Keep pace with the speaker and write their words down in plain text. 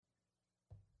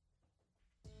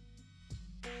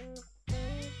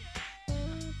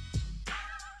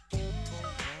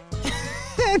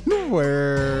And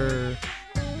we're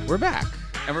back.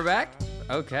 And we're back?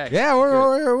 Okay. Yeah,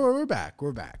 we're back.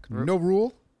 We're back. No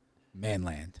rule,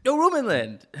 manland. No rule,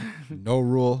 Mainland. No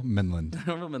rule, Mainland.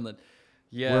 No rule, Mainland.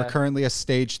 Yeah. We're currently at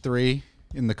stage 3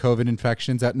 in the COVID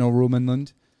infections at No Rule,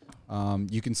 Mainland.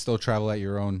 You can still travel at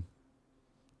your own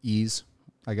ease,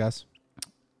 I guess.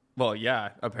 Well,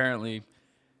 yeah. Apparently,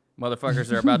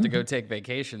 motherfuckers are about to go take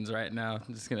vacations right now.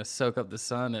 I'm just going to soak up the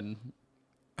sun and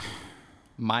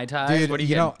Mai Tais. Dude, What are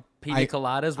you getting? Pina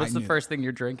coladas? What's the first thing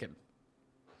you're drinking?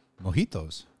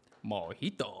 Mojitos.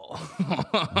 Mojito.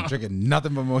 I'm drinking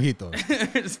nothing but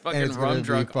mojitos. Just fucking rum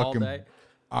drunk all day.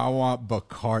 I want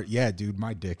Bacardi. Yeah, dude,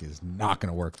 my dick is not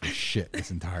going to work for shit this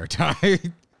entire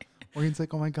time. Morgan's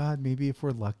like, oh my God, maybe if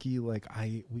we're lucky, like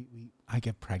I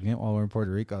get pregnant while we're in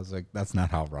Puerto Rico. I was like, that's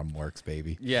not how rum works,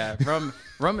 baby. Yeah,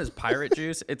 rum is pirate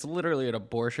juice. It's literally an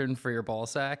abortion for your ball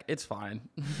sack. It's fine.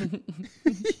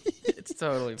 It's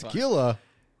totally fine. Tequila.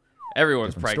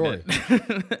 Everyone's pregnant.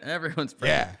 Everyone's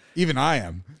pregnant. Yeah, even I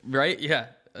am. Right? Yeah.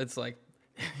 It's like,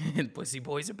 pussy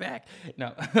boys are back.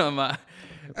 No.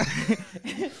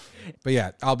 But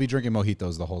yeah, I'll be drinking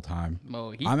mojitos the whole time.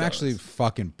 Mojitos. I'm actually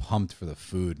fucking pumped for the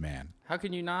food, man. How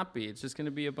can you not be? It's just going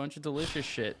to be a bunch of delicious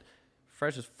shit.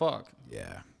 Fresh as fuck.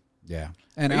 Yeah. Yeah.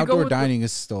 And outdoor dining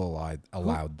is still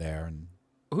allowed there. And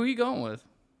who are you going with?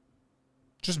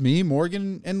 just me,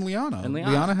 Morgan, and Liana.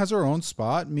 Liana has her own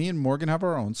spot. Me and Morgan have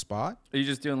our own spot. Are you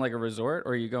just doing like a resort,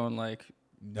 or are you going like...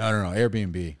 No,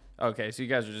 Airbnb. Okay, so you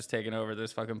guys are just taking over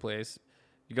this fucking place.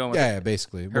 You going with yeah,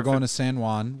 basically. We're going to San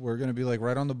Juan. We're going to be like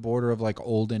right on the border of like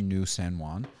old and new San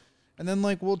Juan. And then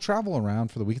like we'll travel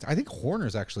around for the weekend. I think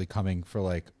Horner's actually coming for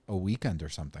like a weekend or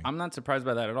something. I'm not surprised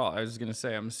by that at all. I was just going to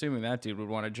say, I'm assuming that dude would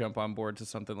want to jump on board to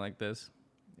something like this.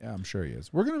 Yeah, I'm sure he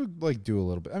is. We're going to like do a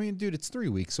little bit. I mean, dude, it's 3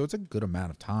 weeks, so it's a good amount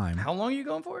of time. How long are you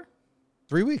going for?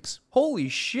 3 weeks. Holy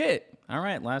shit. All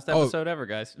right, last episode ever,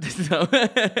 guys.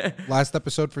 Last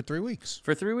episode for 3 weeks.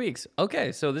 For 3 weeks.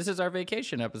 Okay, so this is our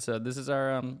vacation episode. This is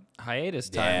our hiatus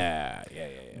time.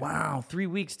 Yeah. Wow, 3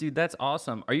 weeks, dude. That's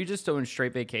awesome. Are you just doing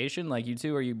straight vacation like you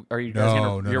two? Are you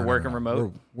guys you're working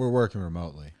remote? We're working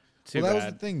remotely. Too bad. That was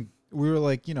bad. the thing. We were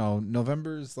like,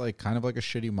 November is like kind of like a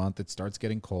shitty month. It starts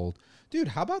getting cold. Dude,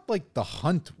 how about like the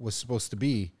hunt was supposed to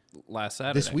be last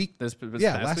Saturday. This week? This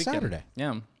last weekend. Saturday.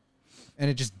 Yeah. And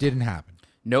it just didn't happen.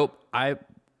 Nope. I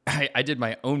did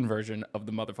my own version of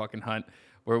the motherfucking hunt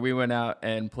where we went out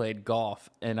and played golf.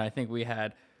 And I think we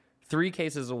had 3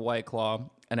 cases of White Claw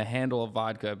and a handle of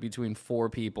vodka between 4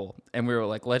 people. And we were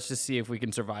like, let's just see if we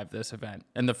can survive this event.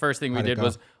 And the first thing we did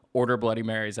was order Bloody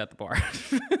Marys at the bar.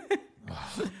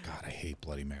 Oh, God, I hate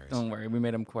Bloody Marys. Don't worry. We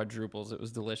made them quadruples. It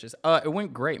was delicious. It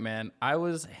went great, man. I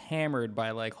was hammered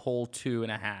by like hole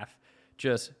 2.5.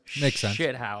 Just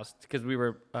shit-housed because we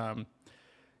were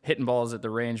hitting balls at the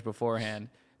range beforehand.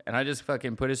 And I just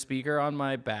fucking put a speaker on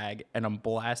my bag and I'm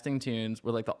blasting tunes.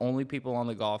 We're like the only people on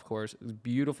the golf course. It was a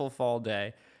beautiful fall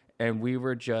day. And we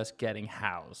were just getting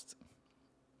housed.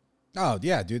 Oh,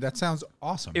 yeah, dude. That sounds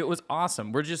awesome. It was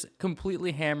awesome. We're just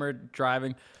completely hammered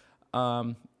driving.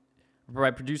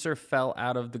 My producer fell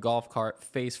out of the golf cart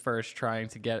face first trying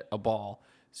to get a ball.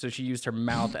 So she used her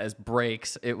mouth as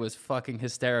brakes. It was fucking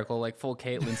hysterical, like full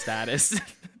Caitlyn status.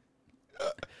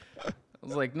 I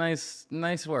was like, nice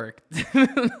work.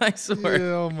 Nice work.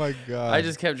 Yeah, oh, my God. I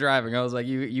just kept driving. I was like,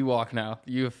 you walk now.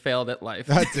 You have failed at life.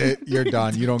 That's it. You're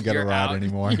done. You don't get a ride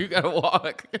anymore. You got to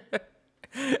walk.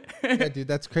 Yeah, dude,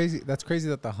 that's crazy. That's crazy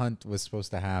that the hunt was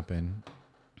supposed to happen.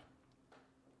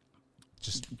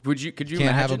 Just could you can't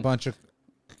imagine? have a bunch of...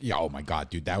 Yeah, oh, my God,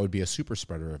 dude. That would be a super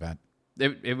spreader event.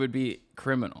 It would be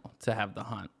criminal to have the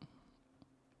hunt.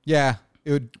 Yeah,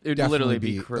 it would literally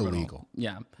be criminal. Illegal.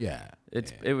 Yeah.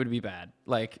 It would be bad.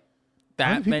 Like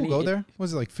that that many people go there?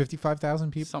 Was it like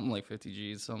 55,000 people? Something like 50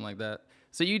 G's, something like that.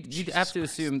 So you'd have to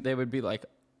assume they would be like,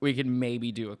 we could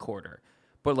maybe do a quarter.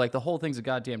 But like the whole thing's a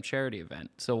goddamn charity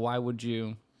event. So why would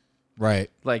you?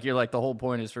 Right. Like you're like the whole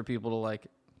point is for people to like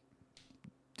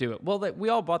do it. Well, we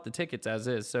all bought the tickets as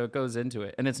is, so it goes into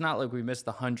it. And it's not like we missed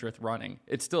the 100th running.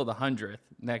 It's still the 100th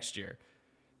next year.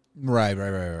 Right.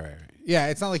 Yeah,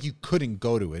 it's not like you couldn't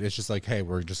go to it. It's just like, hey,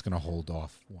 we're just going to hold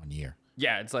off 1 year.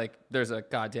 Yeah, it's like there's a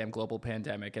goddamn global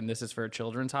pandemic, and this is for a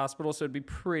children's hospital, so it'd be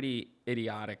pretty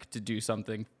idiotic to do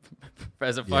something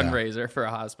as a fundraiser for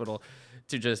a hospital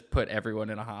to just put everyone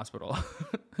in a hospital.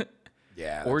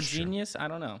 Yeah. Or genius? True. I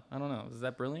don't know. Is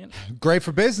that brilliant? Great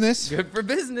for business. Good for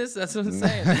business. That's what I'm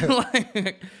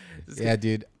saying. Yeah,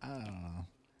 dude. I don't know.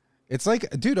 It's like,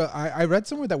 dude, I read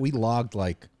somewhere that we logged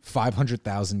like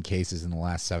 500,000 cases in the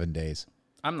last 7 days.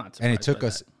 I'm not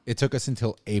surprised. And It took us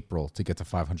until April to get to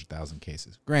 500,000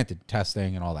 cases. Granted,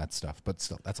 testing and all that stuff, but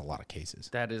still, that's a lot of cases.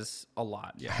 That is a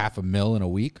lot. Yeah. 500,000 in a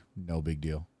week, no big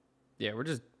deal. Yeah, we're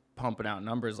just pumping out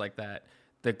numbers like that.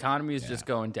 The economy is just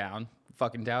going down.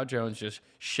 Fucking Dow Jones just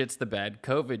shits the bed.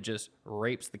 COVID just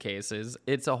rapes the cases.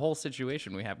 It's a whole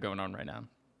situation we have going on right now.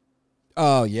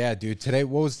 Oh, yeah, dude. Today,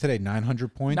 what was today?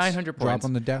 900 points? 900 points. Drop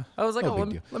on the Dow? I was like,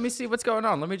 let me see what's going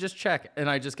on. Let me just check. And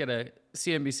I just get a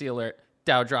CNBC alert.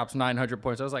 Dow drops 900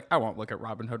 points. I was like, I won't look at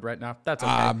Robinhood right now. That's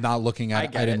okay. I'm not looking at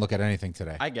it. I didn't look at anything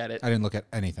today. I get it. I didn't look at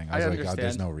anything. I was like, oh,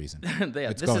 there's no reason.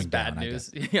 Yeah, this is bad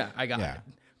news. Yeah, I got it.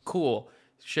 Cool.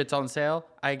 Shit's on sale,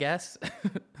 I guess.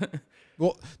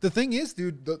 Well, the thing is,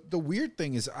 dude, the weird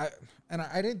thing is, I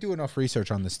didn't do enough research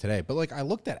on this today, but like I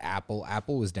looked at Apple.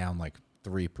 Apple was down like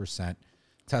 3%.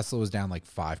 Tesla was down like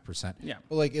 5%. Yeah.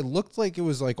 But like it looked like it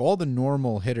was like all the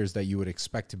normal hitters that you would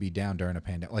expect to be down during a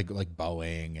pandemic, like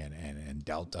Boeing and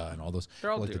Delta and all those.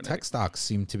 They're all like the doing tech stocks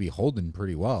seem to be holding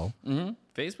pretty well. Mm-hmm.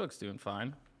 Facebook's doing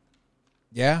fine.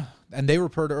 Yeah, and they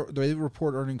report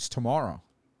earnings tomorrow.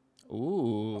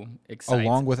 Ooh, exciting.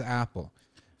 Along with Apple.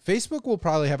 Facebook will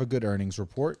probably have a good earnings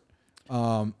report,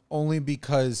 only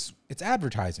because it's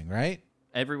advertising, right?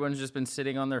 Everyone's just been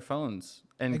sitting on their phones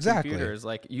and computers.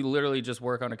 Like, you literally just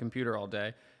work on a computer all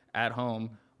day at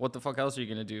home. What the fuck else are you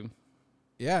going to do?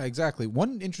 Yeah, exactly.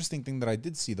 One interesting thing that I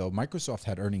did see, though, Microsoft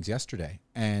had earnings yesterday,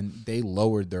 and they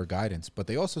lowered their guidance. But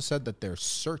they also said that their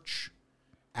search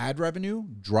ad revenue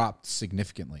dropped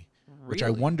significantly, which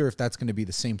I wonder if that's going to be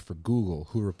the same for Google,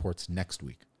 who reports next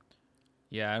week.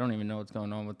 Yeah, I don't even know what's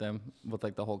going on with them, with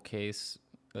like the whole case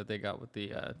that they got with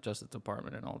the Justice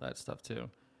Department and all that stuff, too.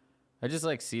 I just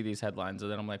like see these headlines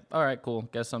and then I'm like, all right, cool.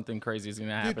 Guess something crazy is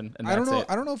gonna happen. And I don't know. it.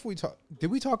 I don't know if did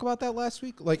we talk about that last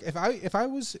week? Like if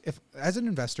as an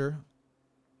investor,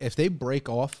 if they break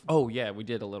off, oh yeah, we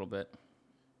did a little bit.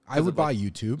 I would buy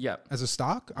YouTube. Yeah, as a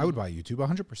stock, I would buy YouTube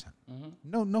 100%.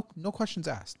 No questions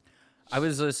asked. I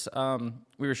was just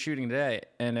we were shooting today,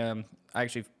 and I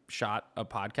actually shot a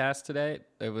podcast today.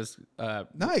 It was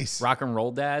nice Rock and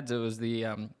Roll Dads. It was the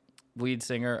lead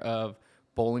singer of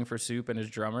Bowling for Soup and his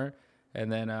drummer. And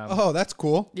then, oh, that's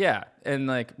cool. Yeah. And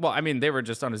like, well, I mean, they were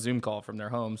just on a Zoom call from their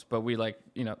homes, but we like,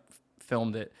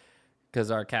 filmed it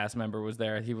because our cast member was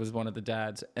there. He was one of the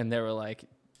dads, and they were like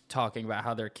talking about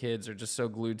how their kids are just so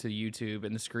glued to YouTube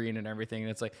and the screen and everything. And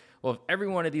it's like, well, if every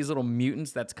one of these little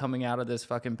mutants that's coming out of this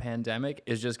fucking pandemic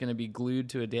is just going to be glued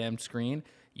to a damn screen,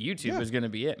 YouTube is going to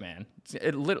be it, man.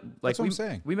 That's what I'm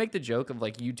saying. We make the joke of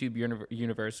like YouTube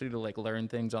University to like learn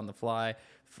things on the fly,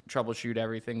 troubleshoot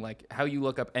everything, like how you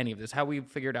look up any of this, how we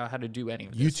figured out how to do any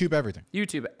of this. YouTube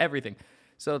everything.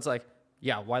 So it's like,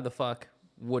 yeah, why the fuck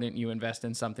wouldn't you invest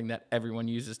in something that everyone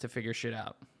uses to figure shit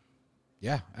out?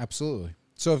 Yeah, absolutely.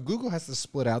 So if Google has to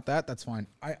split out that's fine.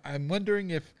 I'm wondering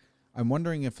if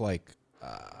like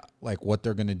what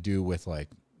they're gonna do with like,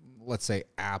 let's say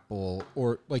Apple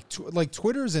or like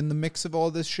Twitter's in the mix of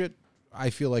all this shit. I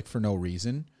feel like for no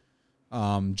reason,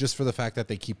 just for the fact that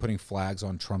they keep putting flags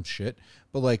on Trump shit.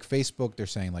 But like Facebook, they're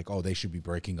saying like, oh, they should be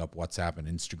breaking up WhatsApp and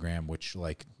Instagram, which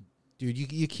like, dude,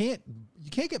 you can't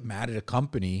get mad at a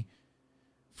company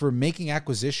for making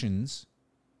acquisitions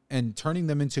and turning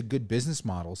them into good business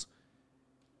models.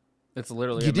 It's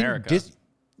literally America.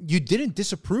 You didn't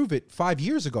disapprove it 5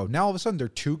 years ago. Now all of a sudden they're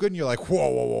too good, and you're like,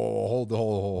 whoa,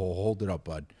 hold it up,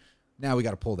 bud. Now we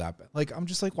got to pull that back. Like, I'm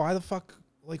just like, why the fuck?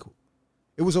 Like,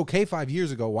 it was okay 5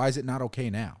 years ago. Why is it not okay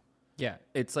now? Yeah,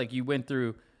 it's like you went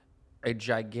through a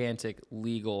gigantic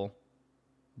legal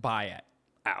buyout.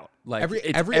 Like every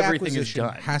everything is acquisition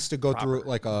done has to go through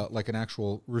like an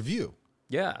actual review.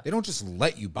 Yeah, they don't just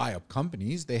let you buy up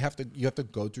companies. You have to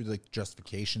go through the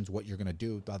justifications, what you're gonna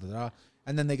do,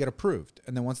 and then they get approved.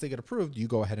 And then once they get approved, you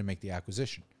go ahead and make the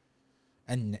acquisition.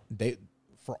 And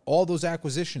for all those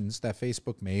acquisitions that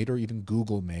Facebook made, or even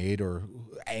Google made, or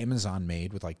Amazon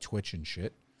made with like Twitch and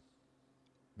shit,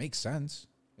 makes sense.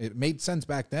 It made sense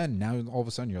back then. Now all of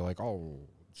a sudden you're like, oh,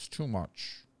 it's too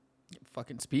much.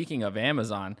 Fucking speaking of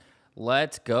Amazon.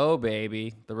 Let's go,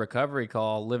 baby. The recovery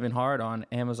call, living hard on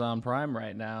Amazon Prime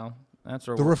right now. That's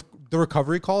where the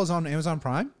recovery call is on Amazon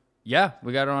Prime? Yeah,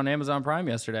 we got it on Amazon Prime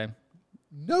yesterday.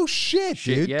 No shit,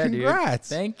 dude. Yeah, congrats.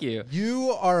 Dude. Thank you.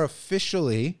 You are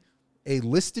officially a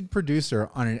listed producer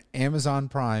on an Amazon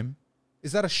Prime.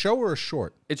 Is that a show or a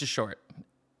short? It's a short.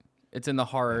 It's in the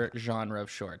horror genre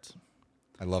of shorts.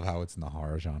 I love how it's in the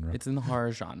horror genre. It's in the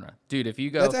horror genre. Dude, if you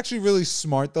go... That's actually really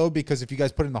smart, though, because if you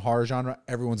guys put it in the horror genre,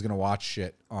 everyone's going to watch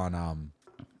shit on...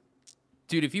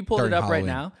 Dude, if you pull it up Halloween. Right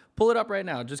now, pull it up right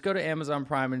now. Just go to Amazon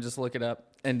Prime and just look it up.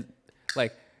 And,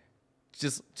 like,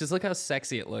 Just look how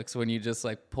sexy it looks when you just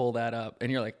like pull that up,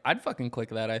 and you're like, I'd fucking click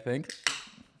that. I think.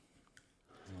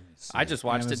 I just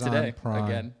watched Amazon it today Prime.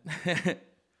 again.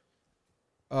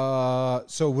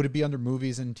 So would it be under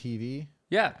movies and TV?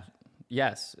 Yeah.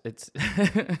 Yes, it's.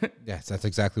 Yes, that's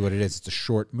exactly what it is. It's a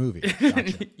short movie.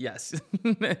 Gotcha. Yes,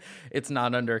 it's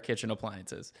not under kitchen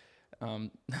appliances.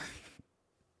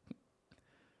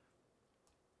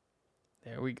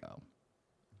 There we go.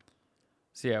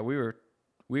 So yeah, we were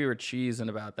cheesing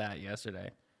about that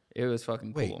yesterday. It was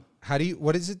fucking Wait, cool. how do you?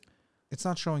 What is it? It's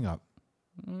not showing up.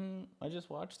 I just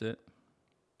watched it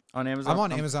on Amazon. I'm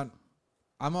on Amazon.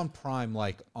 I'm on Prime,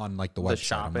 like on like the website.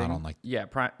 Shopping. I'm not on like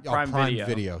Prime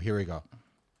Video. Here we go.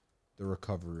 The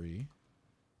recovery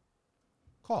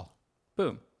call.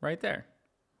 Boom, right there.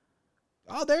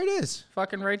 Oh, there it is.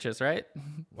 Fucking righteous, right?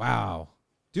 Wow,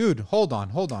 dude, hold on.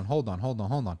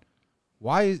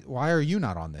 Why are you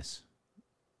not on this?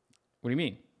 What do you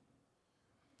mean?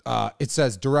 It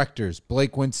says directors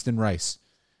Blake Winston Rice,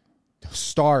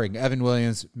 starring Evan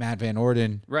Williams, Matt Van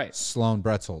Orden, Right. Sloan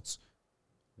Bretzholtz.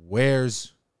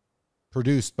 Where's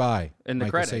produced by In the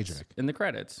Michael credits. Sajak. In the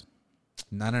credits.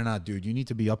 No, dude. You need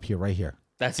to be up here, right here.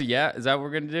 Is that what we're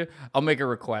gonna do? I'll make a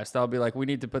request. I'll be like, we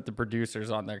need to put the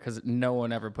producers on there because no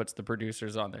one ever puts the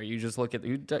producers on there. You just look at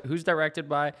who's directed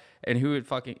by and who it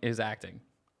fucking is acting.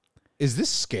 Is this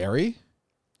scary?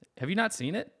 Have you not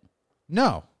seen it?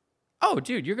 No, Oh,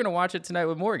 dude, you're gonna watch it tonight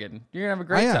with Morgan. You're gonna have a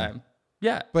great time.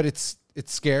 Yeah, but it's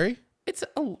scary. it's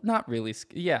not really.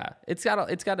 Yeah, it's got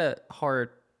a hard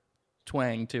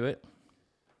twang to it.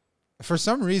 For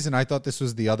some reason, I thought this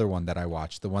was the other one that I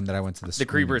watched, the one that I went to The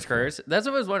Creeper's Curse. That's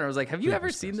what I was wondering. I was like, have you ever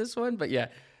seen this one? But yeah,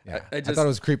 I thought it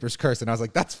was Creeper's Curse, and I was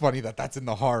like, that's funny that's in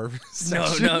the horror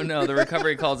section. No. The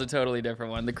Recovery Call's a totally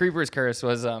different one. The Creeper's Curse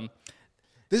was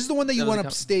This is the one that you went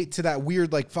upstate to that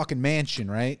weird like fucking mansion,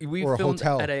 right? We or a filmed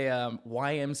hotel at a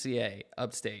YMCA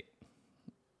upstate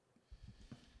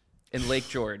in Lake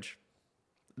George.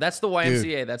 That's the YMCA.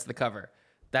 Dude. That's the cover.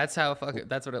 That's how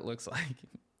that's what it looks like.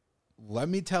 Let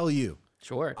me tell you.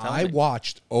 Sure. I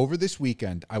watched over this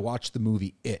weekend. I watched the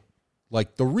movie It,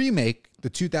 like the remake, the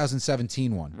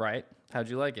 2017 one. Right. How'd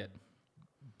you like it,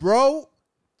 bro?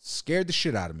 Scared the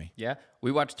shit out of me. Yeah.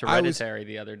 We watched Hereditary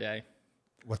the other day.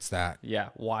 What's that? Yeah.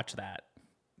 Watch that.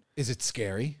 Is it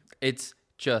scary? It's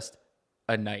just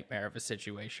a nightmare of a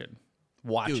situation.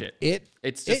 Watch Dude, it.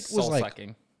 It's just soul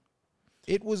sucking.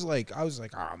 It was like I was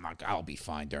like, oh, I'll be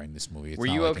fine during this movie. It's Were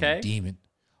not you like okay? A demon.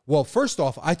 Well, first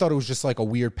off, I thought it was just like a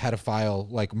weird pedophile,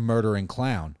 like murdering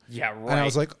clown. Yeah, right. And I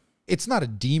was like, it's not a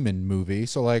demon movie,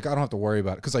 so like I don't have to worry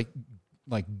about it because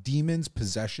like demons,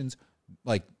 possessions,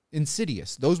 like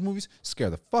Insidious, those movies scare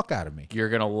the fuck out of me. You're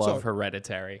gonna love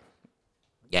Hereditary.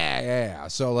 Yeah.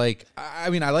 So like, I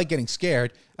mean, I like getting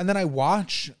scared, and then I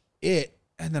watch it,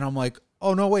 and then I'm like,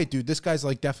 oh no, wait, dude, this guy's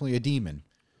like definitely a demon.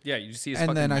 Yeah, you see his and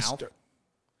fucking then mouth.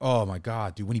 Oh my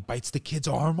god, dude, when he bites the kid's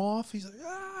arm off, he's like,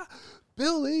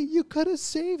 Billy, you could have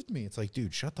saved me. It's like,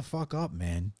 dude, shut the fuck up,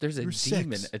 man. There's a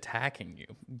demon 6. attacking you.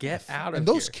 Get out of and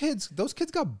here. those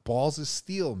kids got balls of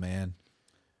steel, man.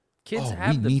 Kids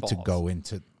have we need balls. to go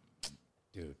into.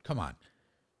 Dude, come on.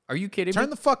 Are you kidding me? Turn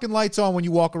the fucking lights on when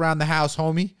you walk around the house,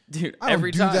 homie. Dude, I don't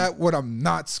do that when I'm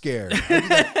not scared. I do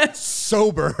that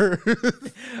sober.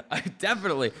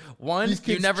 Definitely. One, These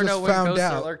kids you never just know when found ghosts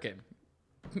out. are lurking.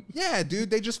 Yeah, dude,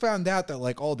 they just found out that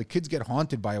like, the kids get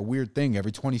haunted by a weird thing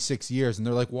every 26 years, and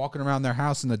they're like walking around their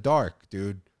house in the dark,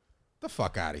 dude. The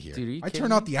fuck out of here. Dude, are you I kidding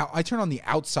turn me? I turn on the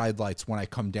outside lights when I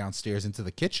come downstairs into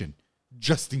the kitchen,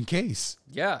 just in case.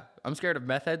 Yeah, I'm scared of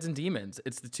meth heads and demons.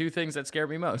 It's the two things that scare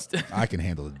me most. I can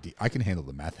handle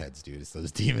the meth heads, dude. It's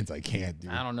those demons I can't,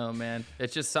 dude. I don't know, man.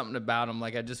 It's just something about them.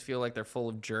 Like, I just feel like they're full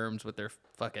of germs with their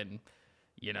fucking,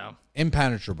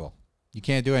 Impenetrable. You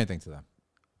can't do anything to them.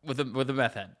 with a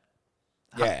meth head.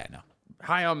 Yeah, no.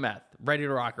 High on meth, ready to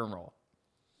rock and roll.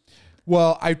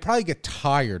 Well, I'd probably get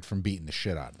tired from beating the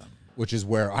shit out of them, which is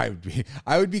where I would be.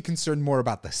 I would be concerned more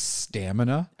about the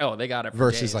stamina. Oh, they got it for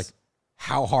versus days. like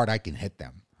how hard I can hit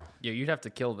them. Yeah, you'd have to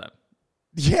kill them.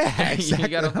 Yeah, exactly. You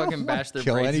gotta fucking bash their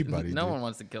kill brains. anybody. No dude. one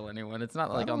wants to kill anyone. It's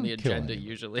not like on the kill agenda anyone.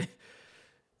 usually.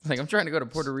 It's like, I'm trying to go to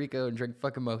Puerto Rico and drink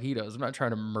fucking mojitos. I'm not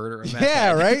trying to murder a meth Yeah,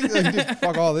 head. right. Like, dude,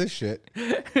 fuck all this shit.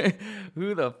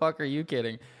 Who the fuck are you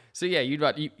kidding? So yeah, you'd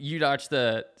watch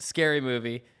the scary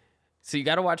movie. So you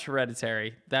got to watch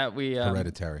Hereditary.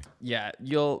 Hereditary. Yeah,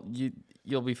 you'll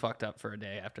be fucked up for a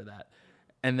day after that.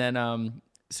 And then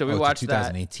so we It's a watched that.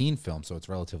 2018 film, so it's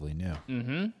relatively new.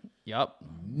 Mm-hmm. Yep.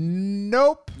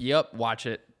 Nope. Yep. Watch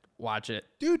it.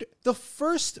 Dude, the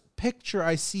first picture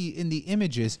I see in the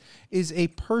images is a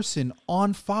person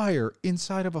on fire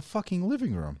inside of a fucking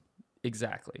living room.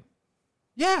 Exactly.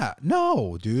 Yeah,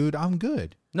 no, dude, I'm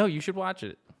good. No, you should watch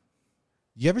it.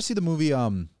 You ever see the movie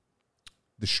The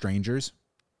Strangers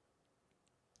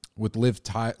with Liv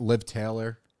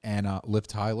Taylor and Liv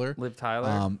Tyler? Liv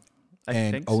Tyler. I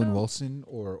and think Owen so. Wilson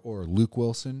or Luke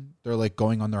Wilson. They're like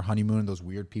going on their honeymoon, and those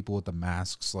weird people with the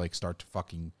masks like start to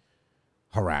fucking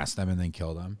harass them and then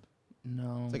kill them.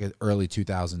 No. It's like an early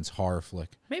 2000s horror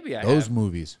flick. Maybe I Those have.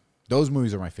 movies. Those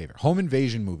movies are my favorite. Home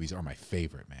invasion movies are my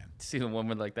favorite, man. See the one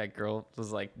with like that girl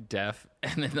was like deaf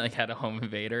and then like had a home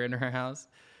invader in her house.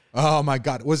 Oh my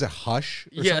god, was it Hush?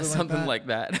 Or Yeah, something like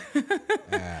that.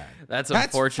 Yeah. That's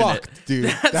That's unfortunate, fucked, dude.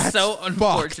 That's so fucked.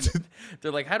 unfortunate.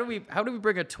 They're like, how do we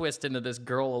bring a twist into this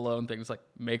girl alone thing? It's like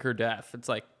make her deaf. It's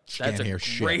like that's can't a hear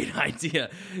shit. great idea.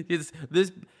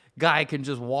 This guy can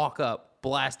just walk up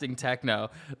blasting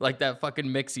techno like that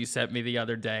fucking mix you sent me the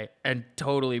other day and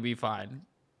totally be fine.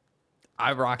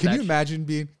 I rock that. Can you imagine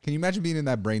being in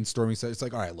that brainstorming session? It's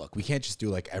like, all right, look, we can't just do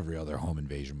like every other home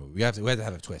invasion movie. We have to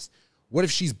have a twist. What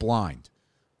if she's blind?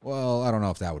 Well, I don't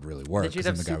know if that would really work. Then she'd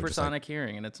have the guy would supersonic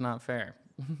hearing, and it's not fair.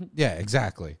 yeah,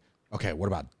 exactly. Okay, what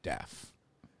about deaf?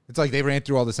 It's like they ran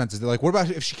through all the senses. They're like, what about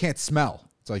if she can't smell?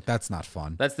 It's like, that's not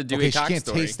fun. That's the Dewey okay, Cox she can't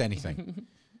story. taste anything.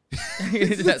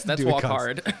 that's Dewey walk Cox.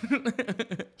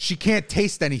 hard. She can't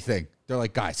taste anything. They're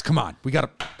like, guys, come on. We gotta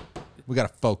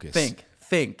focus. Think.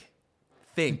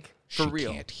 For she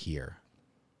real. can't hear.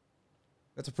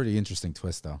 That's a pretty interesting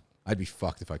twist, though. I'd be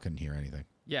fucked if I couldn't hear anything.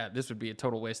 Yeah, this would be a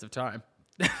total waste of time.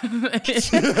 This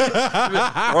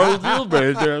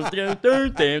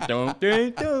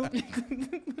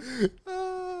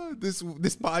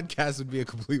podcast would be a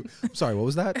complete. I'm sorry, what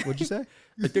was that? What'd you say?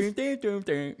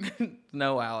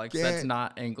 No, Alex, that's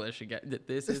not English again.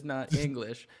 This is not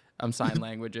English. I'm sign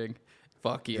languaging.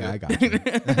 Fuck you. Yeah, I got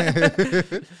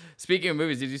you. Speaking of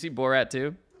movies, did you see Borat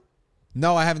 2?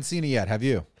 No, I haven't seen it yet. Have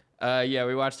you? Yeah,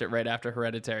 we watched it right after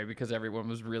Hereditary because everyone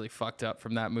was really fucked up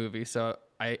from that movie. So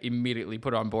I immediately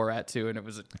put on Borat 2, and it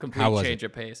was a complete change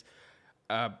of pace.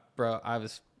 Bro, I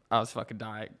was fucking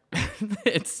dying.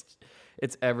 It's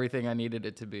everything I needed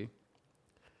it to be.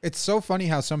 It's so funny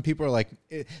how some people are like,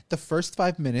 the first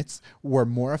 5 minutes were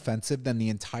more offensive than the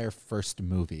entire first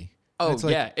movie. Oh,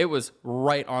 like, yeah, it was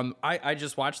right on. I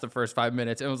just watched the first 5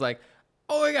 minutes and was like,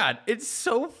 oh my God, it's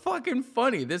so fucking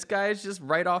funny. This guy is just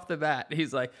right off the bat.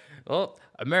 He's like, well,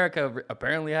 America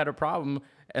apparently had a problem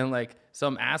and like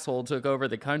some asshole took over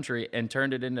the country and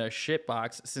turned it into a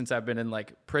shitbox since I've been in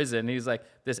like prison. He's like,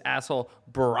 this asshole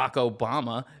Barack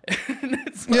Obama. And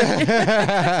it's like,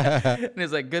 and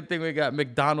it's like, good thing we got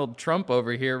McDonald Trump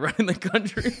over here running the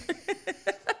country.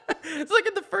 It's like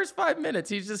in the first 5 minutes,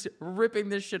 he's just ripping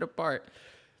this shit apart.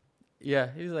 Yeah,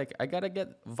 he's like, I gotta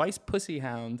get Vice Pussy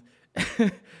Hound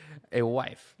a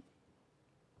wife.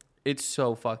 It's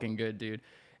so fucking good, dude.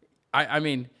 I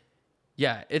mean,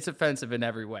 yeah, it's offensive in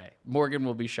every way. Morgan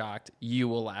will be shocked. You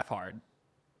will laugh hard.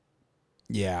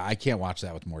 Yeah, I can't watch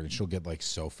that with Morgan. She'll get like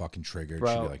so fucking triggered.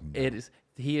 Bro, She'll be like, no.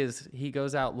 He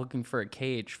goes out looking for a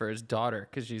cage for his daughter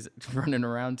because she's running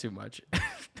around too much.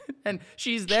 And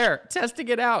she's there testing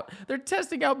it out. They're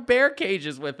testing out bear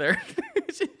cages with her.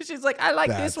 She's like, I like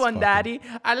this one, Daddy.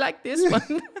 I like this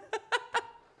one.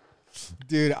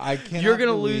 Dude, I can't. You're going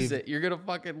to lose it. You're going to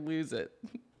fucking lose it.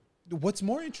 What's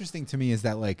more interesting to me is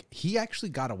that like he actually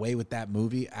got away with that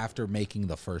movie after making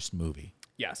the first movie.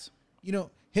 Yes. You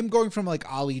know, him going from like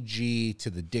Ali G to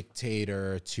the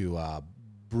Dictator to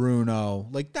Bruno,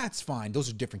 like that's fine. Those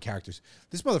are different characters.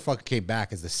 This motherfucker came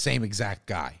back as the same exact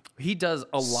guy. He does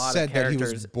a lot Said of characters. that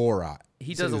he was Borat.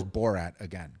 He said does he was Borat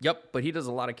again. Yep, but he does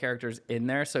a lot of characters in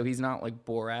there, so he's not like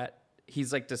Borat.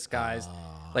 He's like disguised,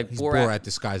 like He's Borat.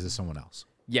 disguised as someone else.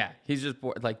 Yeah, he's just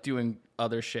like doing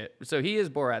other shit. So he is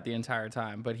Borat the entire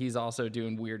time, but he's also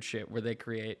doing weird shit where they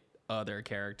create other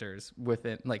characters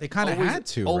within. Like they kind of had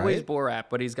to, always right? Borat,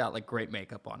 but he's got like great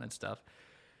makeup on and stuff.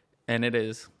 And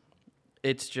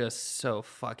it's just so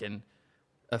fucking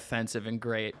offensive and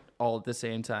great all at the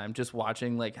same time. Just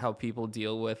watching like how people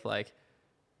deal with like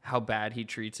how bad he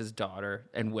treats his daughter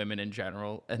and women in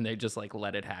general, and they just like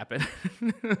let it happen.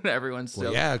 Everyone's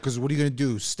still yeah, because what are you gonna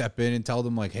do? Step in and tell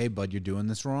them like, "Hey, bud, you're doing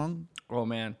this wrong." Oh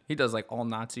man, he does like all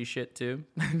Nazi shit too.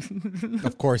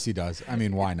 Of course he does. I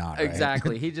mean, why not? Right?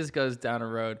 Exactly. He just goes down a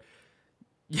road.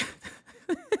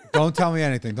 Don't tell me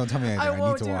anything. Don't tell me anything. I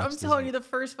won't, need to dude. watch I'm this telling you, movie. the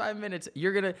first 5 minutes,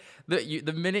 you're gonna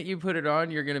the minute you put it on,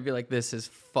 you're gonna be like, "This is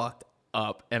fucked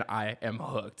up," and I am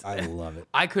hooked. I love it.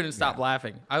 I couldn't stop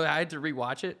laughing. I had to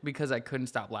rewatch it because I couldn't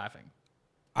stop laughing.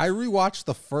 I rewatched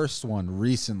the first one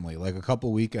recently, like a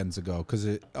couple weekends ago, because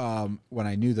when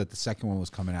I knew that the second one was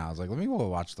coming out, I was like, let me go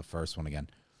watch the first one again.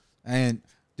 And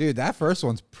Dude, that first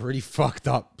one's pretty fucked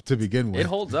up to begin with. It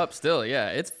holds up still, yeah.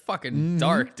 It's fucking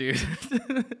dark, dude.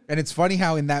 And it's funny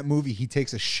how in that movie he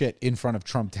takes a shit in front of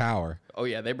Trump Tower. Oh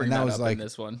yeah, they bring that up in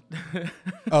this one.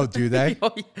 Oh, do they?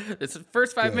 Oh, yeah. It's the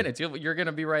first 5 minutes. You're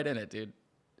gonna be right in it, dude.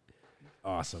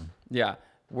 Awesome. Yeah,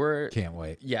 can't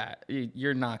wait. Yeah,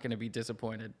 you're not gonna be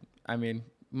disappointed. I mean,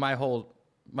 my whole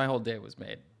day was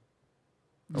made.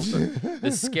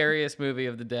 The scariest movie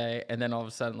of the day, and then all of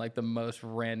a sudden, like the most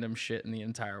random shit in the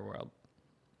entire world.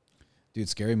 Dude,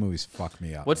 scary movies fuck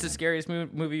me up. What's the scariest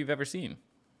movie you've ever seen?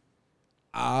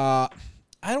 I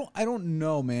don't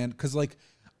know, man, because like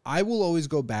I will always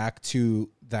go back to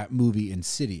that movie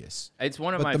Insidious. It's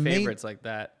one of my favorites, like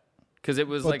that, because it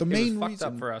was like it was fucked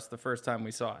up for us the first time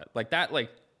we saw it. Like that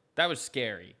was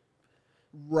scary.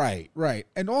 Right.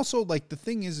 And also, like, the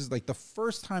thing is like the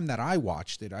first time that I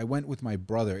watched it, I went with my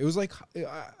brother. It was like,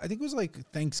 I think it was like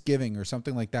Thanksgiving or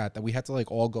something like that we had to like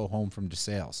all go home from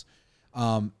DeSales.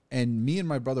 And me and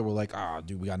my brother were like,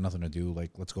 dude, we got nothing to do.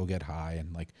 Like, let's go get high.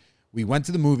 And like, we went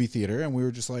to the movie theater and we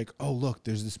were just like, oh, look,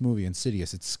 there's this movie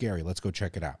Insidious. It's scary. Let's go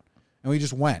check it out. And we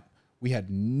just went. We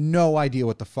had no idea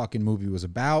what the fucking movie was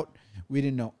about. We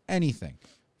didn't know anything.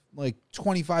 Like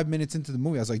 25 minutes into the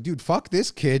movie, I was like, dude, fuck this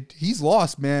kid. He's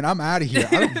lost, man. I'm out of here.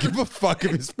 I don't give a fuck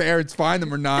if his parents find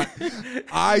him or not.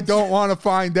 I don't want to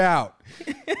find out.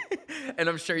 And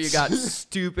I'm sure you got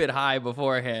stupid high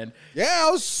beforehand. Yeah,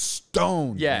 I was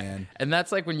stoned, yeah. Man. And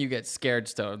that's like when you get scared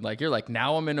stoned. Like, you're like,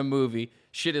 now I'm in a movie.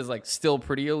 Shit is like still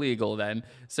pretty illegal then.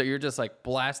 So you're just like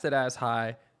blasted ass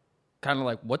high. Kind of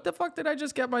like, what the fuck did I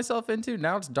just get myself into?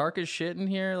 Now it's dark as shit in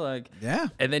here. Like, yeah.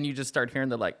 And then you just start hearing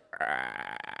the like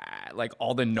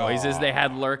all the noises they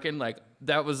had lurking. Like,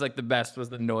 that was like the best was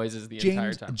the noises the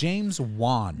entire time. James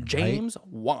Wan. James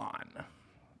Wan.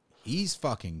 He's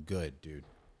fucking good, dude.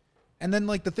 And then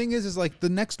like the thing is like the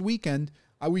next weekend,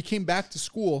 we came back to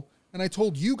school and I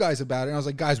told you guys about it. And I was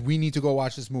like, guys, we need to go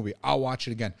watch this movie. I'll watch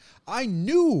it again. I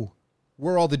knew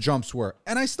where all the jumps were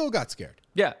and I still got scared.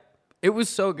 Yeah. It was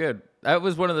so good. That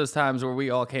was one of those times where we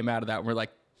all came out of that and we're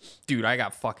like, dude, I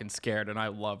got fucking scared and I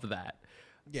love that.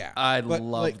 Yeah. I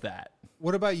love that.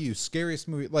 What about you? Scariest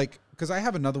movie? Like, because I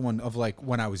have another one of like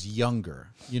when I was younger,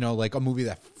 you know, like a movie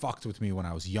that fucked with me when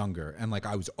I was younger and like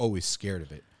I was always scared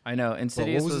of it. I know.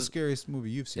 Insidious what was the scariest movie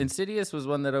you've seen? Insidious was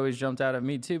one that always jumped out at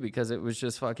me too because it was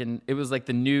just fucking, it was like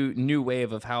the new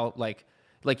wave of how like,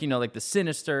 you know, like the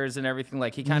Sinisters and everything.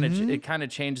 Like he kind of, it kind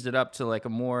of changed it up to like a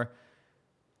more,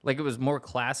 like it was more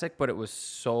classic, but it was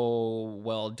so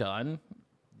well done.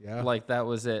 Yeah. Like that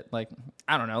was it. Like,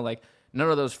 I don't know, like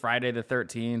none of those Friday the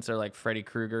 13th or like Freddy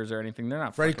Kruegers or anything. They're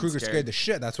not Freddy Krueger scared the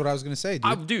shit. That's what I was going to say,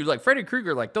 dude. Dude, like Freddy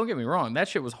Krueger, like don't get me wrong. That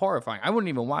shit was horrifying. I wouldn't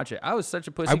even watch it. I was such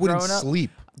a pussy growing up. I wouldn't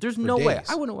sleep. There's no way.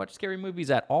 I wouldn't watch scary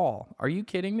movies at all. Are you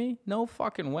kidding me? No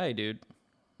fucking way, dude.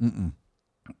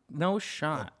 No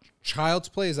shot. Child's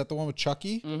Play, is that the one with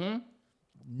Chucky? Mm-hmm.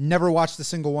 Never watched a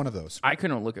single one of those. I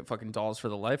couldn't look at fucking dolls for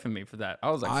the life of me for that.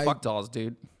 I was like, fuck dolls,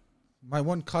 dude. My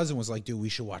one cousin was like, dude, we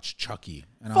should watch Chucky.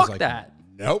 And fuck I was like, that.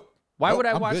 Nope. Why would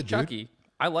I watch Chucky?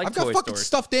 I like Toy Story. I've got fucking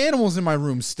stuffed animals in my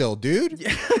room still, dude.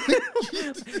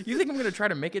 You think I'm going to try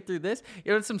to make it through this?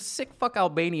 You know, it's some sick fuck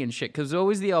Albanian shit because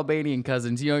always the Albanian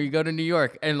cousins, you know, you go to New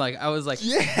York and like, I was like,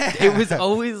 it was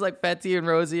always like Fetty and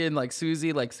Rosie and like Susie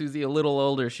a little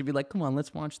older. She'd be like, come on,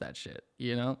 let's watch that shit,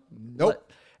 you know?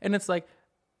 Nope. And it's like,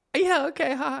 yeah,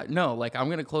 okay, haha. No, like I'm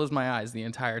going to close my eyes the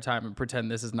entire time and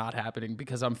pretend this is not happening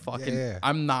because I'm fucking,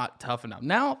 I'm not tough enough.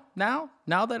 Now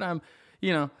that I'm,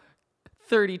 you know,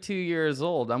 32 years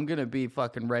old, I'm going to be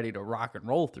fucking ready to rock and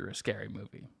roll through a scary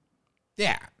movie.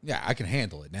 Yeah, I can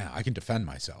handle it now. I can defend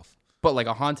myself. But like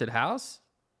a haunted house?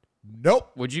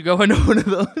 Nope. Would you go into one of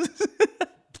those?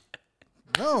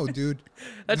 No, dude.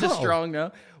 That's a strong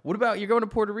no. What about you're going to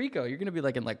Puerto Rico? You're going to be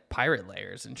like in like pirate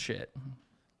layers and shit.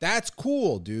 That's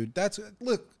cool, dude.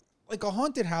 Look, like a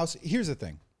haunted house. Here's the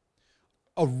thing.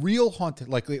 A real haunted,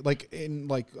 like in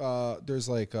there's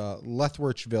like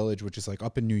Lethbridge Village, which is like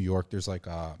up in New York. There's like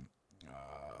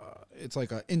it's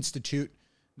like a institute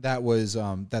that was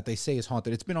that they say is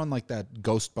haunted. It's been on like that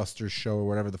Ghostbusters show or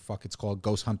whatever the fuck it's called,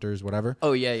 Ghost Hunters, whatever.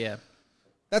 Oh yeah.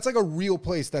 That's like a real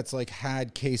place that's like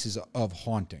had cases of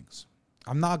hauntings.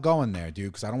 I'm not going there,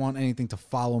 dude, because I don't want anything to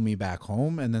follow me back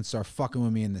home and then start fucking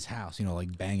with me in this house, you know,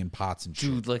 like banging pots and shit.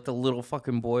 Dude, like the little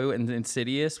fucking boy in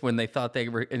Insidious when they thought they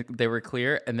were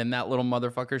clear and then that little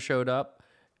motherfucker showed up.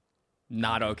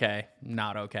 Not okay.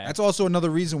 Not okay. That's also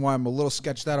another reason why I'm a little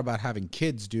sketched out about having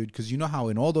kids, dude, because you know how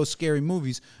in all those scary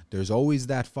movies, there's always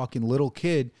that fucking little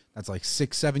kid that's like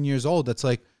 6, 7 years old that's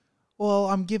like, well,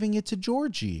 I'm giving it to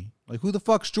Georgie. Like, who the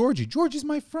fuck's Georgie? Georgie's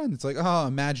my friend. It's like, oh,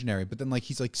 imaginary. But then, like,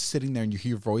 he's, like, sitting there and you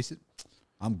hear voices.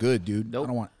 I'm good, dude. Nope. I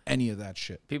don't want any of that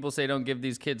shit. People say don't give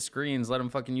these kids screens. Let them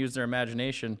fucking use their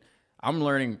imagination. I'm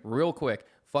learning real quick.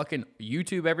 Fucking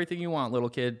YouTube everything you want, little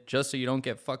kid, just so you don't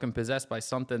get fucking possessed by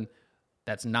something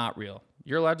that's not real.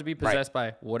 You're allowed to be possessed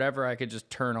by whatever I could just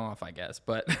turn off, I guess.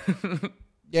 But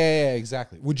yeah,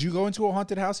 exactly. Would you go into a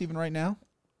haunted house even right now?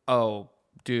 Oh,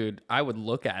 dude, I would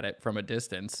look at it from a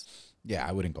distance. Yeah,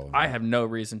 I wouldn't go in. I have no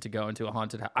reason to go into a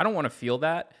haunted house. I don't want to feel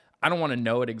that. I don't want to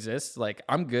know it exists. Like,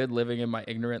 I'm good living in my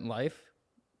ignorant life.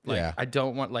 Like, yeah. I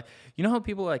don't want, like, you know how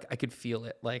people, like, I could feel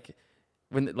it. Like,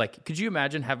 when, like, could you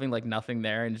imagine having, like, nothing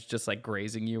there and it's just, like,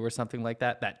 grazing you or something like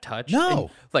that? That touch? No. And,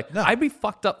 like, no. I'd be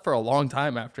fucked up for a long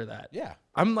time after that. Yeah.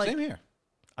 I'm like, same here.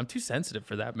 I'm too sensitive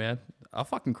for that, man. I'll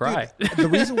fucking cry. Dude, the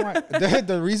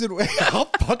reason why,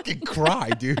 I'll fucking cry,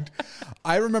 dude.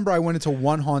 I remember I went into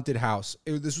one haunted house.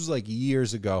 This was like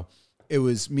years ago. It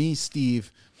was me,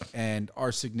 Steve, and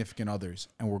our significant others.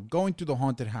 And we're going through the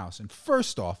haunted house. And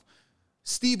first off,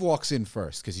 Steve walks in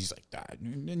first because he's like, that.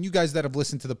 And you guys that have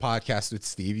listened to the podcast with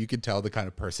Steve, you can tell the kind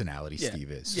of personality Steve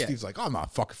is. Yeah. Steve's like, I'm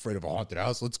not fucking afraid of a haunted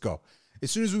house. Let's go.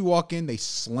 As soon as we walk in, they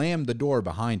slammed the door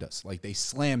behind us. Like, they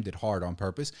slammed it hard on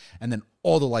purpose. And then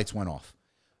all the lights went off.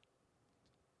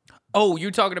 Oh,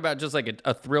 you're talking about just like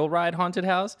a thrill ride haunted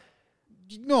house?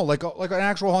 No, like an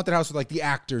actual haunted house with like the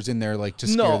actors in there, like to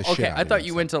scare the shit out of you. I thought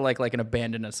you went to like an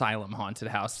abandoned asylum haunted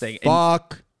house thing.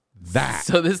 Fuck that.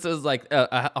 So this was like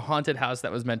a haunted house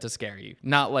that was meant to scare you,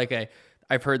 not like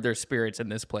I've heard there's spirits in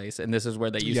this place, and this is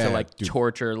where they used to like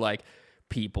torture like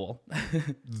people.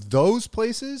 Those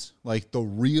places, like the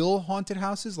real haunted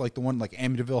houses, like the one like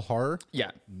Amityville Horror.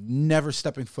 Yeah, never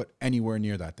stepping foot anywhere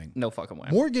near that thing. No fucking way.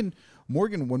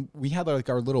 Morgan, when we had like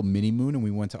our little mini moon and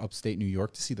we went to upstate New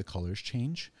York to see the colors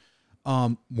change,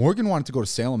 Morgan wanted to go to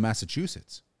Salem,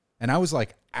 Massachusetts. And I was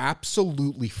like,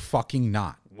 absolutely fucking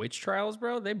not. Witch trials,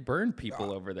 bro? They burn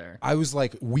people over there. I was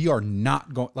like, we are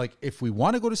not going. Like, if we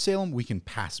want to go to Salem, we can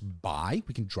pass by.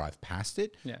 We can drive past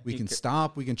it. Yeah, we can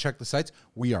stop. We can check the sites.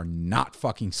 We are not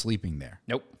fucking sleeping there.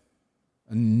 Nope.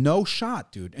 No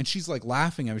shot, dude. And she's like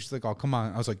laughing at me. She's like, oh, come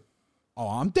on. I was like, oh,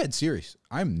 I'm dead serious.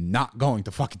 I'm not going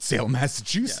to fucking Salem,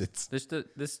 Massachusetts. Yeah.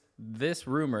 This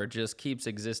rumor just keeps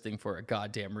existing for a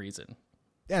goddamn reason.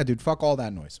 Yeah, dude, fuck all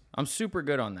that noise. I'm super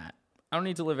good on that. I don't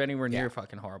need to live anywhere near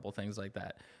fucking horrible things like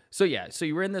that. So yeah, so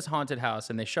you were in this haunted house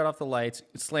and they shut off the lights,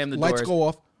 slam the doors. Lights go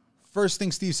off. First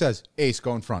thing Steve says, Ace,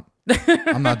 go in front.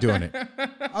 I'm not doing it.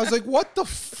 I was like, what the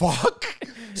fuck?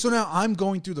 So now I'm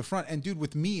going through the front. And dude,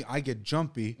 with me, I get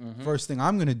jumpy. Mm-hmm. First thing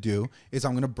I'm going to do is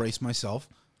I'm going to brace myself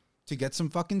to get some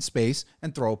fucking space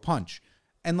and throw a punch.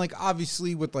 And like,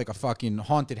 obviously with like a fucking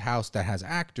haunted house that has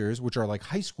actors, which are like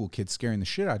high school kids scaring the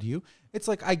shit out of you, it's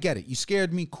like, I get it. You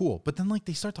scared me, cool. But then like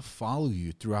they start to follow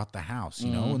you throughout the house,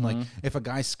 you know? And like, if a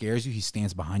guy scares you, he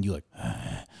stands behind you like,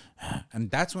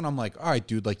 and that's when I'm like, all right,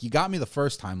 dude, like you got me the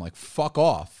first time, like fuck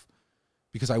off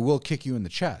because I will kick you in the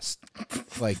chest.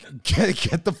 Like,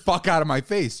 get the fuck out of my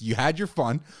face. You had your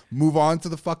fun. Move on to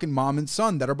the fucking mom and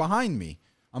son that are behind me.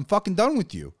 I'm fucking done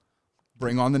with you.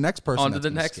 Bring on the next person. On to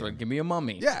the next one. Give me a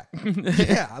mummy. Yeah.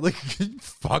 Yeah. Like,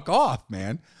 fuck off,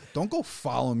 man. Don't go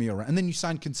follow me around. And then you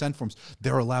sign consent forms.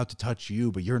 They're allowed to touch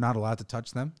you, but you're not allowed to touch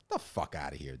them. Get the fuck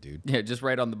out of here, dude. Yeah, just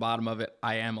right on the bottom of it.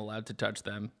 I am allowed to touch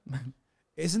them.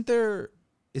 Isn't there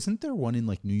one in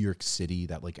like New York City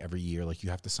that like every year like you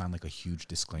have to sign like a huge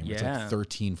disclaimer? Yeah. It's like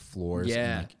 13 floors.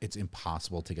 Yeah. And like, it's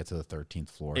impossible to get to the 13th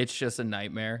floor. It's just a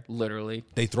nightmare, literally.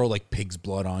 They throw like pig's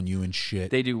blood on you and shit.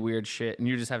 They do weird shit and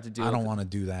you just have to do it. I don't want to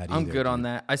do that either. I'm good on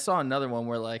that. I saw another one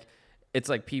where like it's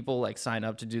like people like sign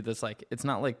up to do this, like it's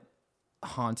not like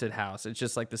haunted house. It's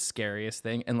just like the scariest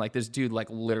thing. And like this dude like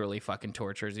literally fucking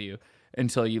tortures you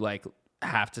until you like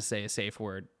have to say a safe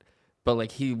word. But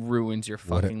like he ruins your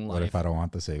fucking life. What if I don't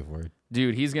want the safe word?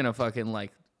 Dude, he's gonna fucking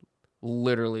like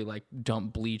literally like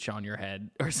dump bleach on your head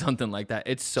or something like that.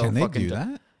 It's so Can fucking they do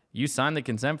that? You sign the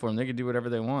consent form, they can do whatever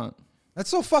they want.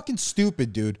 That's so fucking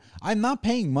stupid, dude. I'm not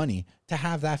paying money to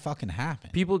have that fucking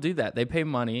happen. People do that. They pay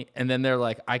money and then they're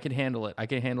like, I can handle it. I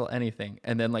can handle anything.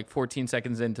 And then like 14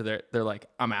 seconds into they're like,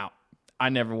 I'm out. I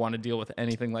never want to deal with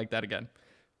anything like that again.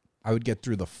 I would get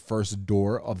through the first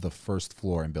door of the first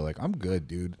floor and be like, I'm good,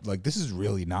 dude. Like, this is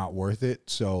really not worth it.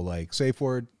 So, like, safe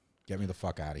word, get me the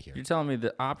fuck out of here. You're telling me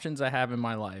the options I have in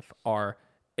my life are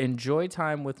enjoy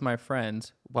time with my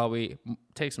friends while we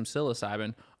take some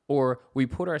psilocybin, or we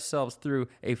put ourselves through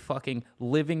a fucking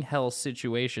living hell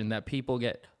situation that people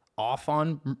get off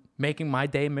on making my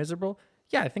day miserable?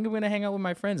 Yeah, I think I'm going to hang out with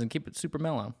my friends and keep it super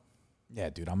mellow.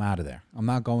 Yeah, dude, I'm out of there. I'm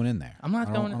not going in there. I'm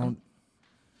not going.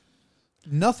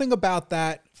 Nothing about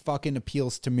that fucking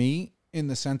appeals to me in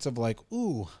the sense of like,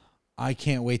 ooh, I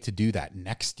can't wait to do that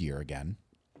next year again.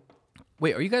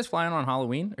 Wait, are you guys flying on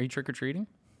Halloween? Are you trick-or-treating?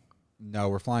 No,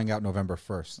 we're flying out November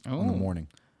 1st in the morning.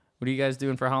 What are you guys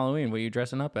doing for Halloween? What are you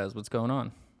dressing up as? What's going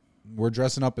on? We're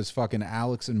dressing up as fucking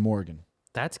Alex and Morgan.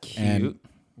 That's cute. And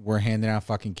we're handing out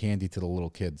fucking candy to the little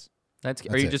kids.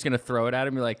 Are you just going to throw it at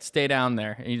him? You're like, stay down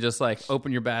there. And you just like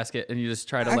open your basket and you just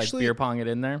try to like beer pong it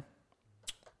in there?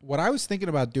 What I was thinking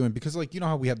about doing, because like, you know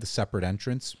how we have the separate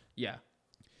entrance? Yeah.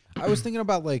 I was thinking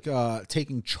about like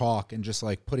taking chalk and just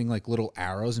like putting like little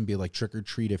arrows and be like trick or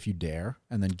treat if you dare,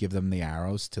 and then give them the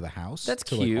arrows to the house. That's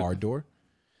to cute. Like our door.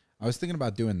 I was thinking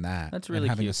about doing that. That's really and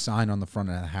having cute. a sign on the front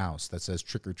of the house that says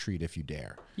trick or treat if you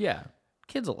dare. Yeah.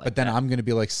 Kids will like But then that. I'm going to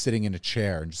be like sitting in a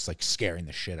chair and just like scaring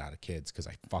the shit out of kids because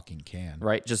I fucking can.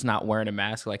 Right? Just not wearing a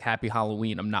mask. Like, happy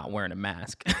Halloween. I'm not wearing a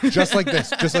mask. Just like this.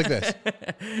 Just like this.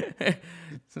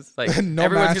 It's like, No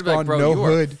everyone's mask gonna be like, on, bro, no you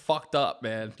hood. are fucked up,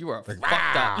 man. You are fucked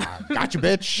up. Gotcha,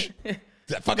 bitch. Get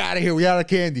the fuck out of here. We out of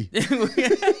candy. I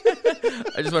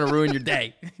just want to ruin your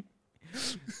day.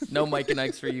 No Mike and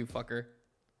Ike's for you, fucker.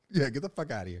 Yeah, get the fuck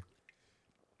out of here.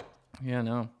 Yeah,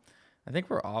 no. I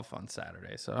think we're off on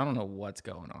Saturday, so I don't know what's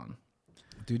going on.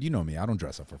 Dude, you know me. I don't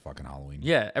dress up for fucking Halloween.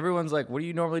 Yeah, everyone's like, what do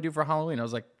you normally do for Halloween? I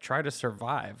was like, try to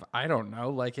survive. I don't know.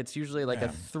 Like, it's usually like a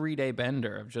 3-day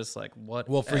bender of just like, what?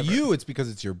 Well, for you, it's because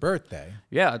it's your birthday.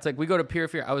 Yeah, it's like we go to Pier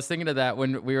Fear. I was thinking of that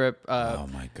when we were at Oh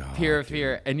my God. Pier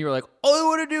Fear, and you were like, all I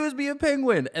want to do is be a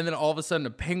penguin. And then all of a sudden,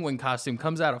 a penguin costume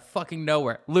comes out of fucking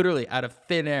nowhere, literally out of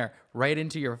thin air, right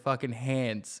into your fucking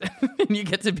hands. And you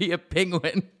get to be a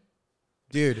penguin.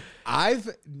 Dude, I've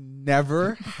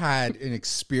never had an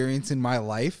experience in my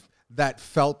life that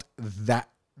felt that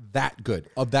good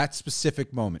of that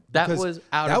specific moment. That Because was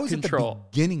out that of was control. At the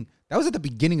beginning, that was at the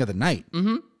beginning of the night.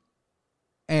 Mm-hmm.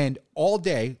 And all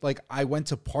day, like I went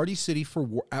to Party City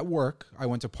at work. I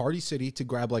went to Party City to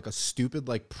grab like a stupid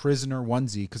like prisoner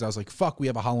onesie because I was like, fuck, we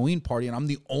have a Halloween party and I'm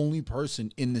the only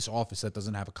person in this office that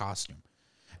doesn't have a costume.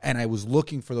 And I was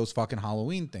looking for those fucking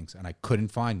Halloween things and I couldn't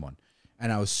find one.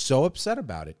 And I was so upset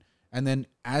about it. And then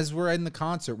as we're in the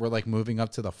concert, we're like moving up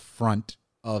to the front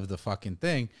of the fucking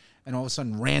thing. And all of a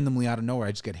sudden, randomly out of nowhere,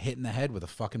 I just get hit in the head with a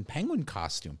fucking penguin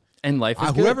costume. And life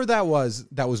is good. Whoever that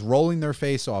was rolling their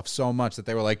face off so much that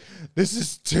they were like, this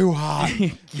is too hot.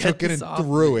 Took it and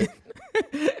threw it.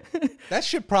 That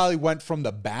shit probably went from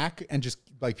the back and just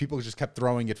like people just kept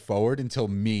throwing it forward until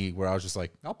me, where I was just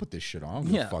like, I'll put this shit on.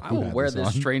 Yeah, I will wear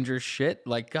this stranger's shit.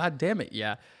 Like, God damn it.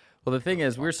 Yeah. Well, the thing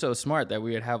is, we're so smart that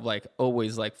we would have like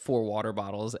always like 4 water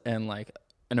bottles and like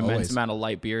an immense amount of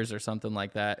light beers or something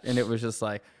like that. And it was just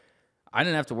like, I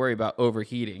didn't have to worry about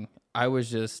overheating. I was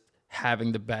just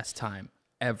having the best time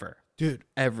ever. Dude,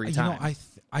 every time. You know,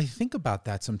 I think about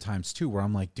that sometimes too, where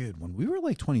I'm like, dude, when we were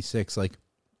like 26, like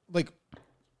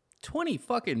 20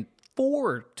 fucking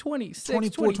 4, 26,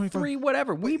 24, 23, 25.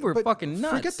 whatever. We were fucking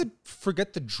nuts.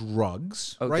 Forget the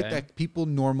drugs, right? That people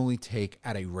normally take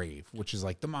at a rave, which is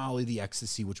like the Molly, the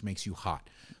ecstasy, which makes you hot.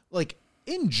 Like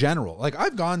in general, like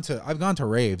I've gone to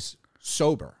raves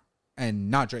sober and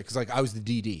not drink because like I was the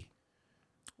DD,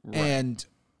 right. And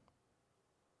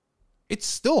it's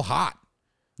still hot,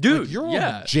 dude. Like, you're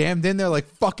all jammed in there like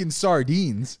fucking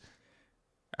sardines.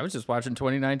 I was just watching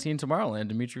 2019 Tomorrowland.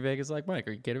 Dimitri Vegas like Mike.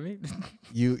 Are you kidding me?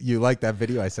 You like that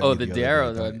video I sent? Oh, the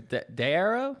Diaro,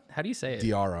 Diaro. How do you say it?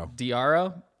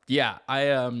 Diaro. Yeah,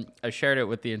 I shared it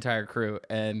with the entire crew,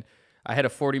 and I had a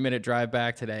 40-minute drive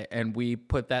back today, and we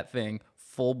put that thing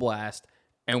full blast,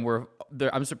 and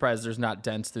I'm surprised there's not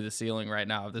dents through the ceiling right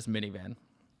now of this minivan.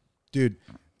 Dude,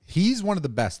 he's one of the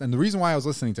best, and the reason why I was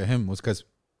listening to him was because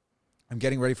I'm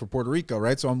getting ready for Puerto Rico,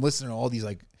 right? So I'm listening to all these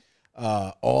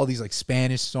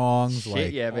Spanish songs. Shit,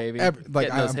 like, yeah, baby.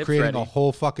 I'm creating a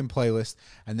whole fucking playlist,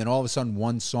 and then all of a sudden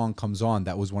one song comes on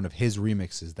that was one of his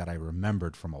remixes that I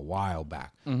remembered from a while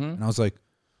back, and I was like,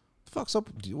 "The fuck's up?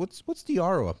 What's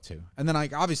Diaro up to?" And then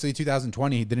obviously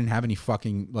 2020 he didn't have any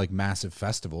fucking like massive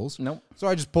festivals. Nope. So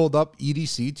I just pulled up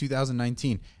EDC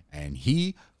 2019, and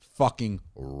he fucking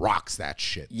rocks that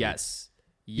shit. Dude. Yes.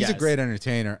 He's a great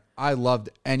entertainer. I loved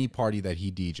any party that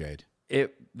he DJ'd.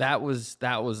 That was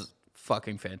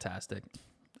fucking fantastic.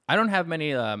 I don't have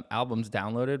many albums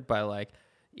downloaded by like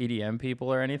EDM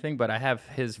people or anything, but I have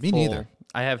his neither.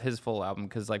 I have his full album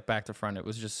because like back to front, it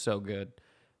was just so good.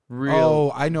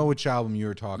 Oh, I know which album you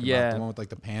were talking about. The one with like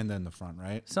the panda in the front,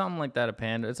 right? Something like that, a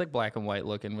panda. It's like black and white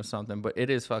looking with something, but it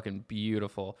is fucking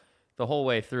beautiful. The whole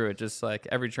way through it, just like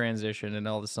every transition and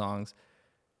all the songs.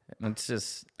 It's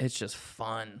just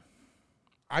fun.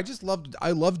 I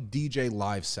loved DJ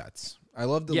live sets. I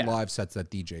love the live sets that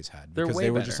DJs had because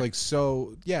they were just like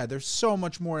they're so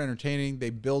much more entertaining. They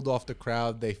build off the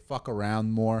crowd, they fuck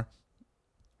around more.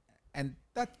 And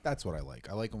That's what I like.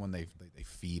 I like it when they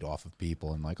feed off of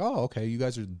people and like, oh, okay, you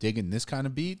guys are digging this kind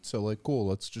of beat, so like, cool,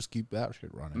 let's just keep that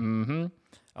shit running. Mm-hmm.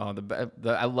 Oh,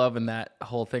 I love in that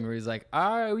whole thing where he's like,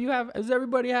 all right, is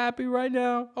everybody happy right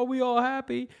now? Are we all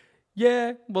happy?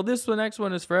 Yeah. Well, next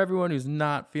one is for everyone who's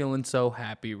not feeling so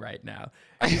happy right now.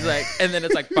 And he's like, and then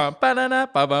it's like, bum ba-da-na,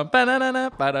 ba-bum ba-da-na,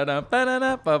 ba-da-dum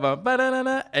ba-da-na, ba-bum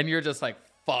ba-da-na, and you're just like,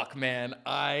 fuck, man.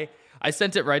 I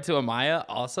sent it right to Amaya.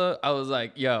 Also, I was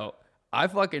like, yo, I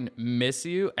fucking miss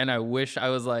you, and I wish I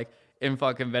was like in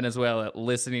fucking Venezuela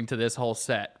listening to this whole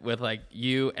set with like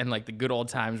you and like the good old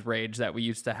times rage that we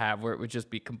used to have, where it would just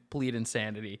be complete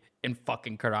insanity in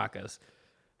fucking Caracas.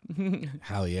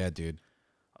 Hell yeah, dude.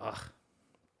 Ugh.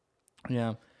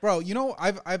 Yeah, bro. You know,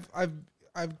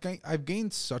 I've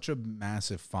gained such a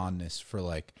massive fondness for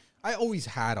like, I always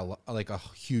had a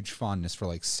huge fondness for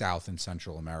like South and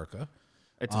Central America.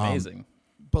 It's amazing.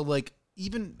 But like,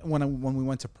 even when we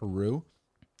went to Peru,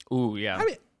 ooh yeah. I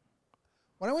mean,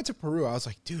 when I went to Peru, I was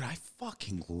like, dude, I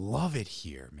fucking love it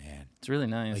here, man. It's really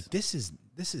nice. Like this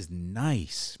is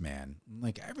nice, man.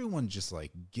 Like everyone just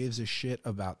like gives a shit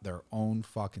about their own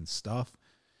fucking stuff,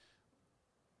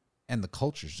 and the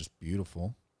culture's just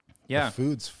beautiful. Yeah, the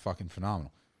food's fucking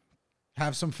phenomenal.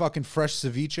 Have some fucking fresh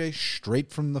ceviche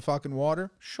straight from the fucking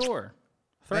water. Sure,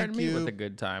 threaten me with a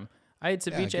good time. I had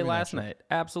ceviche last night.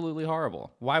 Absolutely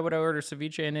horrible. Why would I order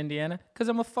ceviche in Indiana? Because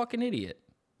I'm a fucking idiot.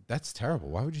 That's terrible.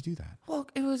 Why would you do that? Well,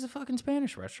 it was a fucking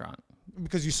Spanish restaurant.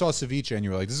 Because you saw ceviche and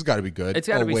you were like, this has got to be good. It's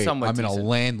got to be somewhat I'm decent. in a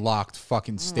landlocked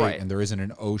fucking state Right. and there isn't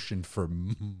an ocean for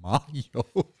miles.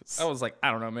 I was like, I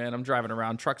don't know, man. I'm driving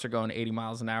around. Trucks are going 80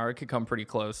 miles an hour. It could come pretty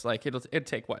close. Like, it'd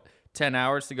take, what, 10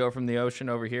 hours to go from the ocean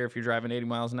over here if you're driving 80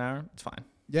 miles an hour? It's fine.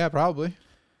 Yeah, probably.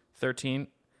 13.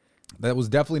 That was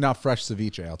definitely not fresh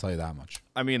ceviche, I'll tell you that much.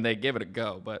 I mean, they give it a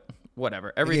go, but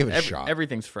whatever. Shot.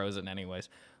 Everything's frozen anyways.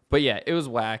 But yeah, it was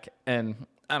whack. And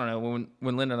I don't know,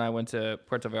 when Linda and I went to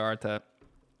Puerto Vallarta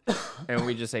and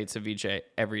we just ate ceviche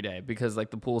every day because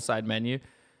like the poolside menu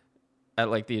at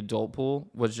like the adult pool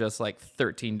was just like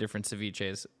 13 different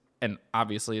ceviches. And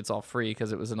obviously it's all free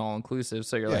because it was an all-inclusive.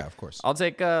 So you're like, of course. I'll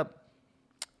take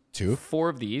 2, 4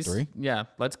 of these. 3. Yeah,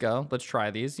 let's go. Let's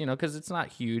try these, because it's not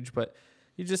huge, but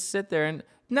you just sit there and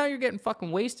now you're getting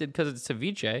fucking wasted because it's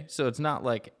ceviche. So it's not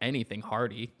like anything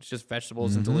hearty. It's just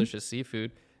vegetables and delicious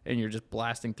seafood. And you're just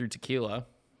blasting through tequila.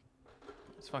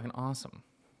 It's fucking awesome.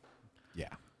 Yeah,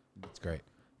 that's great.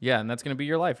 Yeah, and that's going to be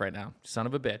your life right now. Son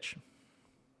of a bitch.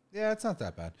 Yeah, it's not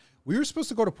that bad. We were supposed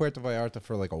to go to Puerto Vallarta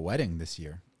for like a wedding this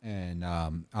year. And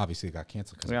obviously it got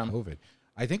canceled because of COVID.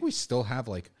 I think we still have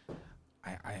like,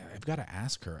 I've got to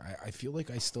ask her. I feel like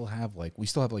we still have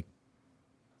like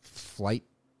flight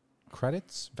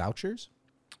credits, vouchers.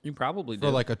 You probably do.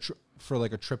 For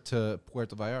like a trip to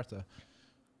Puerto Vallarta,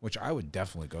 which I would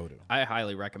definitely go to. I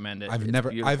highly recommend it. I've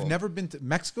never been to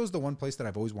Mexico's the one place that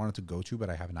I've always wanted to go to, but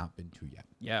I have not been to yet.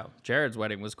 Yeah, Jared's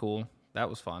wedding was cool. That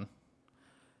was fun.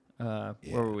 Where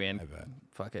were we in? I bet.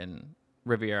 Fucking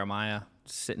Riviera Maya,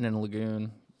 sitting in a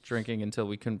lagoon, drinking until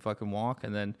we couldn't fucking walk,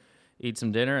 and then eat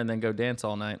some dinner, and then go dance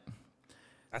all night.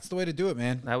 That's the way to do it,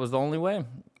 man. That was the only way.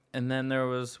 And then there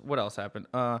was, what else happened?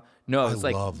 I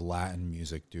love Latin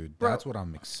music, dude. Bro, that's what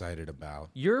I'm excited about.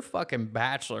 Your fucking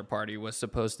bachelor party was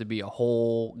supposed to be a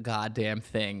whole goddamn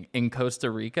thing in Costa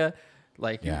Rica.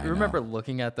 Like, you remember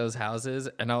looking at those houses,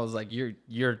 and I was like,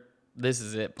 this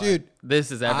is it, bud. Dude.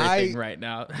 This is everything right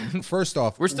now. First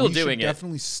off, we're still doing it.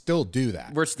 Definitely still do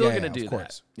that. We're still going to do of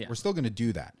course. that. Yeah. We're still going to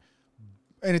do that.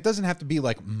 And it doesn't have to be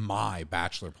like my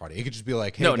bachelor party. It could just be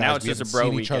like, hey, no, guys, now it's we just haven't a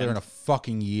bro seen each other weekend. in a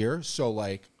fucking year, so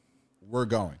like, we're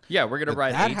going. Yeah, we're gonna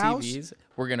ride ATVs. House,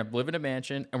 we're gonna live in a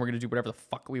mansion, and we're gonna do whatever the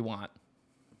fuck we want.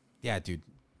 Yeah, dude,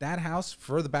 that house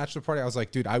for the bachelor party, I was like,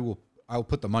 dude, I will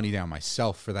put the money down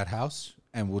myself for that house,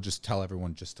 and we'll just tell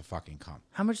everyone just to fucking come.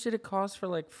 How much did it cost for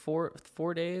like 4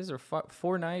 days or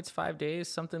 4 nights, 5 days,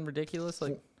 something ridiculous?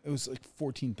 Like it was like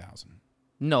 14,000.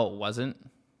 No, it wasn't.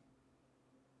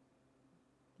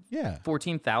 Yeah,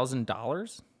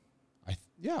 $14,000.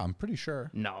 Yeah, I'm pretty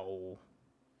sure. No.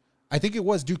 I think it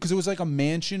was, dude, because it was like a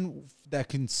mansion that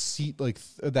can seat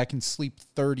that can sleep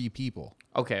 30 people.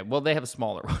 Okay, well they have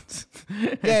smaller ones.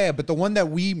 yeah, but the one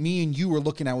that me and you were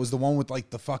looking at was the one with like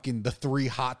the 3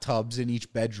 hot tubs in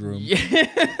each bedroom. Yeah.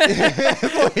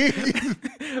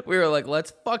 We were like,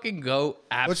 let's fucking go.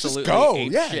 Absolutely, let's just go.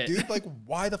 Yeah, shit. dude. Like,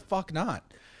 why the fuck not?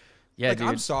 Yeah, like, dude.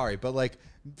 I'm sorry, but like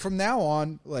from now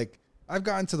on, like, I've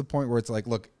gotten to the point where it's like,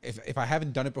 look, if I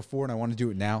haven't done it before and I want to do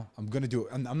it now, I'm going to do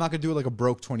it. I'm not going to do it like a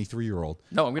broke 23-year-old.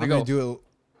 No, I'm going to do it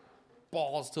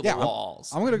balls to the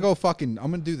walls. I'm going to go I'm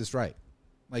going to do this right.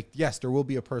 Like, yes, there will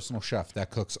be a personal chef that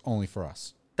cooks only for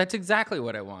us. That's exactly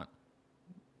what I want.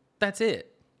 That's it.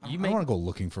 I don't want to go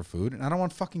looking for food, and I don't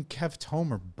want fucking Kev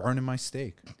Tomer burning my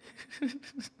steak.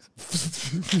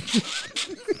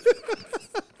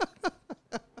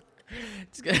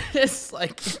 It's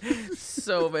like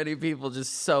so many people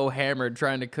just so hammered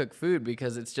trying to cook food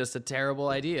because it's just a terrible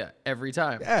idea every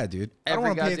time. Yeah, dude. I don't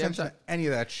want to pay attention to any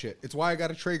of that shit. It's why I got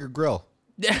a Traeger grill.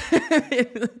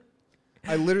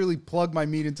 I literally plug my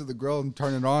meat into the grill and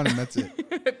turn it on, and that's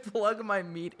it. Plug my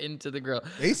meat into the grill.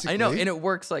 Basically. I know, and it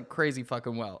works like crazy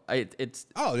fucking well. It works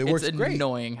great. It's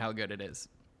annoying how good it is.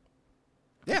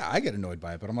 Yeah, I get annoyed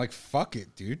by it, but I'm like, fuck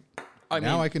it, dude.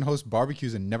 I can host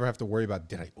barbecues and never have to worry about,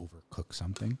 did I overcook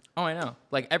something? Oh, I know.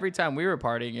 Like, every time we were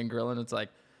partying and grilling, it's like,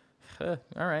 all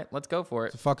right, let's go for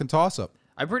it. It's a fucking toss-up.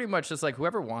 I pretty much just, like,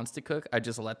 whoever wants to cook, I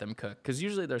just let them cook. Because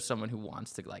usually there's someone who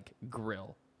wants to, like,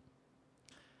 grill.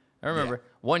 I remember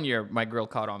one year my grill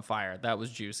caught on fire. That was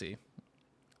juicy.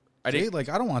 I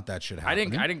don't want that shit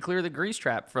happening. I didn't clear the grease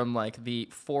trap from like the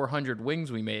 400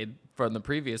 wings we made from the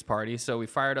previous party. So we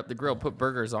fired up the grill, put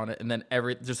burgers on it, and then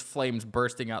just flames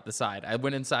bursting out the side. I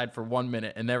went inside for 1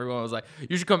 minute, and everyone was like,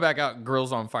 "You should come back out.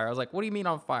 Grill's on fire." I was like, "What do you mean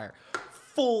on fire?"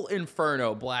 Full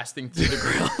inferno blasting through the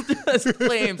grill, just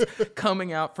flames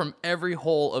coming out from every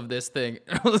hole of this thing.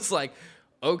 And I was like,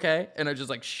 "Okay," and I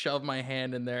just like shoved my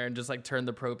hand in there and just like turned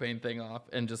the propane thing off,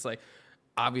 and just like.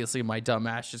 Obviously, my dumb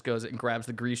ass just goes and grabs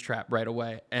the grease trap right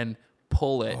away and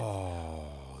pull it.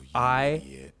 Oh,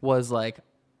 I was like,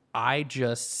 I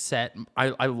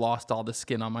lost all the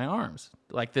skin on my arms.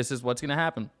 Like, this is what's going to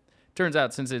happen. Turns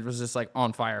out, since it was just like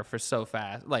on fire for so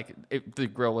fast, like the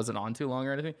grill wasn't on too long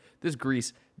or anything, this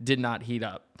grease did not heat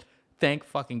up. Thank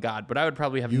fucking God. But I would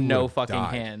probably have no fucking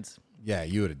hands. Yeah,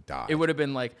 you would have died. It would have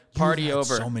been like party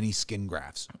over. So many skin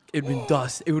grafts. It'd been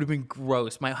dust. It would have been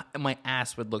gross. My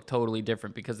ass would look totally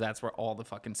different because that's where all the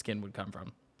fucking skin would come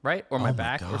from, right? Or my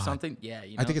back or something. Yeah,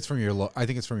 you know? I think it's from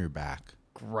your back.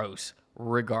 Gross.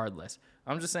 Regardless,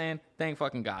 I'm just saying. Thank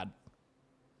fucking God.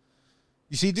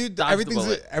 You see, dude,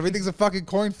 everything's a fucking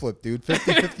coin flip, dude.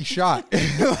 50-50 shot.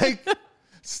 Like,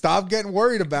 stop getting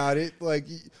worried about it. Like.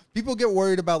 People get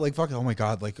worried about like fucking. Oh my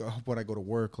God! Like, when I go to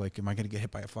work, like, am I gonna get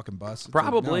hit by a fucking bus? It's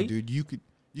probably, like, no, dude. You could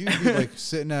be like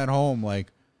sitting at home,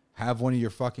 like, have one of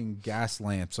your fucking gas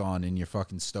lamps on in your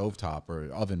fucking stovetop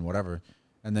or oven, whatever,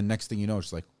 and then next thing you know,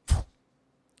 it's like. What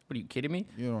are you kidding me?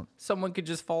 You don't. Someone could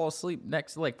just fall asleep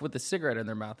next, like with a cigarette in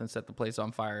their mouth and set the place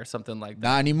on fire or something like that.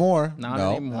 Not anymore. Not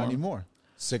anymore.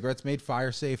 Cigarettes made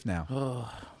fire safe now.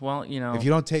 Well, you know, if you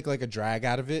don't take like a drag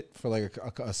out of it for like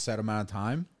a set amount of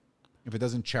time. If it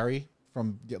doesn't cherry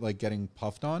from getting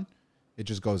puffed on, it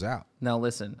just goes out. Now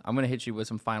listen, I'm gonna hit you with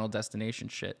some Final Destination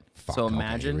shit. So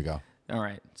imagine. Okay, here we go. All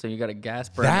right, so you got a gas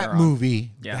burner.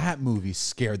 That movie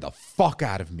scared the fuck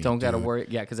out of me. Don't gotta worry,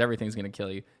 yeah, because everything's gonna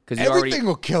kill you. Because everything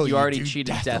will kill you. You already dude.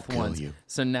 cheated death once.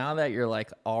 So now that you're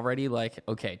like already like,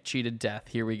 okay, cheated death.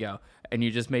 Here we go. And you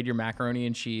just made your macaroni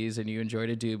and cheese, and you enjoyed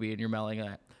a doobie, and you're melting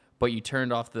it. But you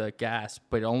turned off the gas,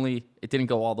 but it didn't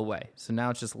go all the way. So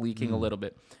now it's just leaking a little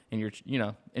bit, and you're,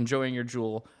 enjoying your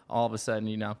Juul. All of a sudden,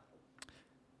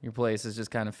 your place is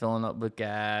just kind of filling up with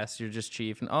gas. You're just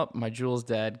chiefing. Oh, my Juul's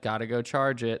dead. Got to go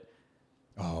charge it.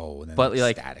 Oh, and then but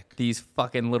like static. These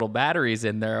fucking little batteries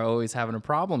in there are always having a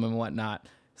problem and whatnot.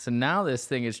 So now this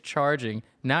thing is charging.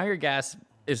 Now your gas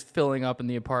is filling up in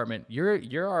the apartment. You're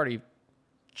already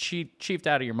chiefed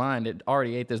out of your mind. It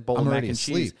already ate this bowl of mac and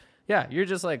cheese. Yeah, you're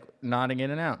just like nodding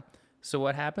in and out. So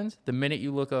what happens? The minute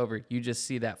you look over, you just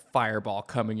see that fireball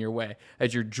coming your way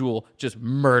as your Juul just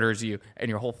murders you and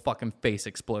your whole fucking face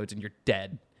explodes and you're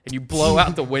dead. And you blow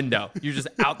out the window. You're just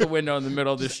out the window in the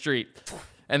middle of the street.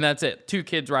 And that's it. 2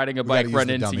 kids riding a bike run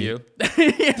into you.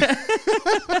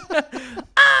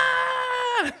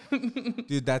 Ah!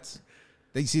 Dude,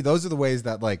 you see, those are the ways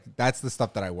that that's the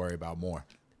stuff that I worry about more.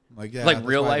 Like, yeah, like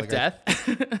real life death?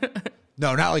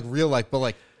 No, not like real life, but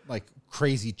like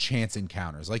crazy chance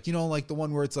encounters. Like, like the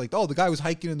one where it's like, oh, the guy was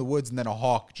hiking in the woods and then a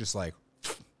hawk just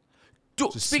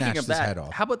speaking of that,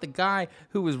 how about the guy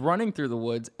who was running through the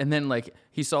woods and then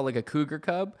he saw a cougar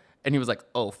cub and he was like,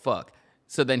 oh fuck.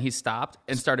 So then he stopped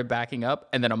and started backing up,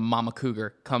 and then a mama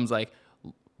cougar comes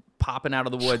popping out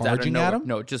of the woods. Charging out of at nowhere. him?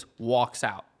 No, just walks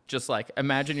out. Just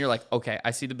imagine you're like, okay,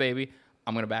 I see the baby.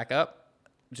 I'm going to back up.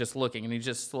 Just looking. And he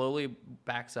just slowly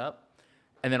backs up.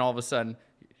 And then all of a sudden,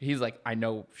 he's like, I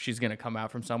know she's going to come out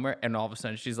from somewhere. And all of a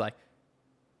sudden, she's like,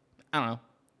 I don't know,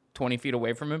 20 feet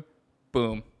away from him.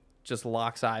 Boom. Just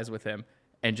locks eyes with him.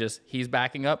 And he's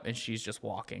backing up, and she's just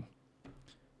walking.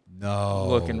 No.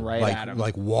 Looking right at him.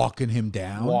 Like walking him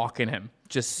down? Walking him.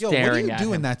 Just staring at him. What do you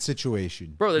do in that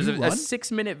situation? Bro, there's a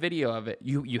 6-minute video of it.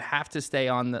 You have to stay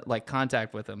on the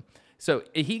contact with him. So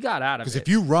he got out of it. Because if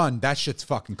you run, that shit's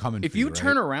fucking coming. If for you right?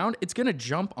 turn around, it's gonna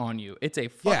jump on you. It's a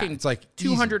fucking it's like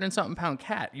 200 and something pound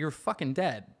cat. You're fucking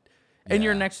dead, and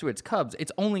you're next to its cubs.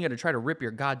 It's only gonna try to rip your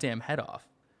goddamn head off.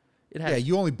 It has,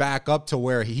 you only back up to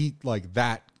where he like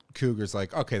that cougar's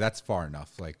like, okay, that's far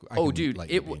enough. Like, dude,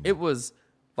 it was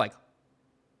like,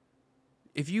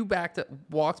 if you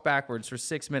walked backwards for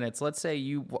 6 minutes, let's say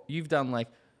you've done like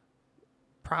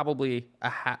probably a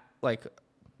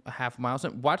half mile.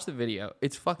 Watch the video.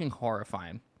 It's fucking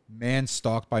horrifying. Man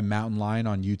stalked by mountain lion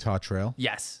on Utah Trail.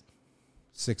 Yes.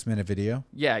 6-minute video.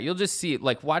 Yeah, you'll just see it.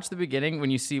 Like, watch the beginning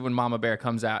when Mama Bear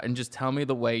comes out, and just tell me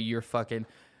the way your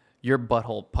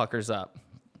butthole puckers up.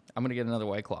 I'm gonna get another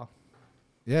White Claw.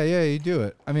 Yeah, you do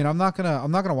it. I mean, I'm not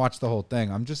gonna watch the whole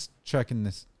thing. I'm just checking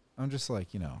this. I'm just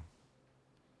like, you know.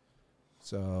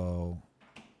 So,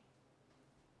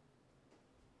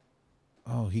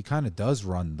 oh, he kind of does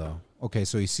run though. Okay,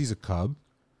 so he sees a cub.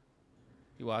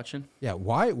 You watching? Yeah.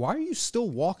 Why are you still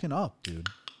walking up, dude?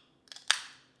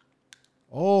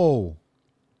 Oh.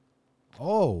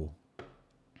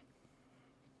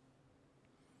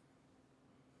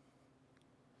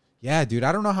 Yeah, dude.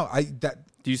 I don't know how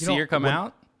Do you see her come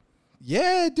out?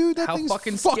 Yeah, dude. That how thing's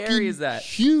fucking scary is that?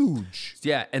 Huge.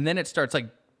 Yeah, and then it starts like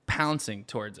pouncing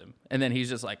towards him, and then he's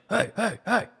just like,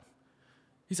 hey.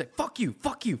 He's like, fuck you.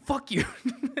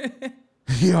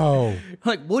 Yo.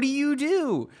 Like, what do you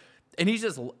do? And he's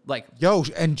just like, yo,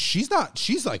 and she's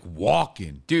like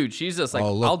walking. Dude, she's just like,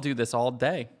 I'll do this all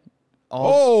day. Yeah.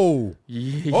 Oh,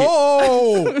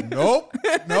 nope.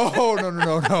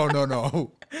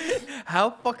 No.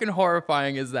 How fucking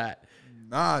horrifying is that?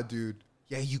 Nah, dude.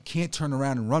 Yeah, you can't turn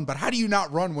around and run, but how do you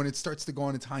not run when it starts to go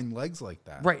on its hind legs like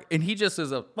that? Right. And he just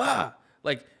is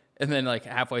and then like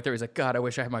halfway through, he's like, God, I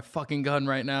wish I had my fucking gun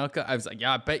right now. I was like,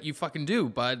 yeah, I bet you fucking do,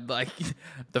 bud. Like,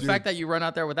 the fact that you run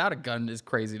out there without a gun is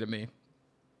crazy to me.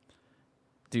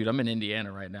 Dude, I'm in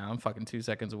Indiana right now. I'm fucking 2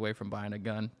 seconds away from buying a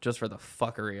gun just for the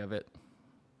fuckery of it.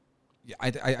 Yeah,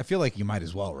 I feel like you might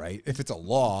as well, right? If it's a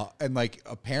law and like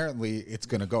apparently it's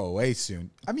gonna go away soon.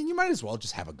 I mean, you might as well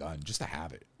just have a gun just to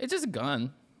have it. It's just a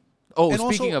gun. Oh, and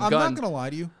speaking of guns, I'm not gonna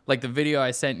lie to you. Like the video I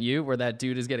sent you where that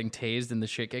dude is getting tased and the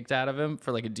shit kicked out of him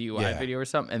for like a DUI video or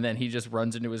something, and then he just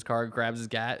runs into his car, grabs his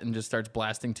gat, and just starts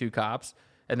blasting 2 cops,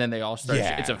 and then they all start.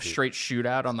 It's a straight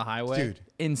shootout on the highway. Dude,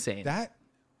 insane.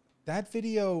 That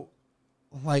video,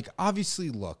 like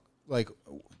obviously, look like.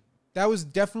 That was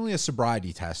definitely a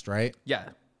sobriety test, right? Yeah,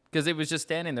 because it was just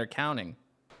standing there counting.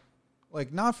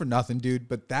 Like, not for nothing, dude,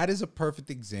 but that is a perfect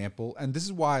example. And this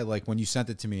is why, like, when you sent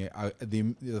it to me,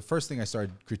 the first thing I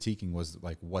started critiquing was,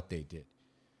 like, what they did.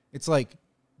 It's like,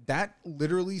 that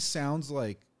literally sounds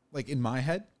like in my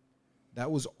head,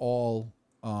 that was all,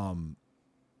 hang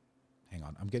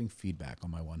on, I'm getting feedback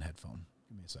on my one headphone.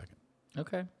 Give me a second.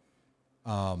 Okay.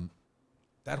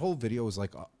 That whole video was,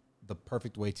 like, the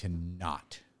perfect way to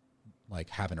not like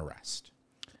have an arrest.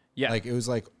 Yeah. Like it was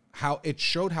like how it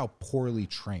showed how poorly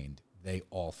trained they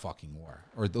all fucking were,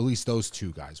 or at least those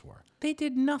 2 guys were. They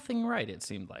did nothing right, it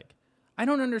seemed like. I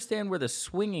don't understand where the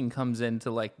swinging comes in to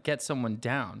like get someone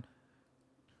down.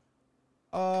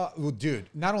 Well, dude,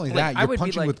 not only that,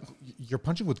 you're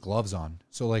punching with gloves on.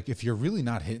 So like if you're really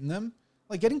not hitting them,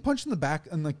 like getting punched in the back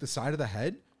and like the side of the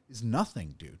head is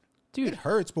nothing, dude. It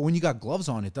hurts, but when you got gloves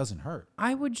on, it doesn't hurt.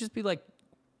 I would just be like,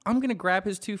 I'm going to grab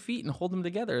his 2 feet and hold them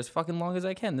together as fucking long as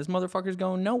I can. This motherfucker's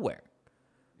going nowhere.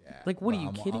 Yeah. Like, what are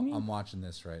you kidding me? I'm watching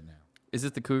this right now. Is this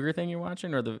the cougar thing you're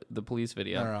watching or the police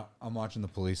video? No. I'm watching the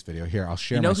police video. Here, I'll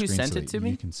share my screen. You know who sent it to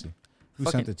me? You can see. Who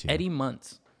fucking sent it to you? Eddie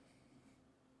Muntz.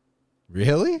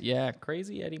 Really? Yeah,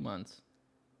 crazy Eddie Muntz.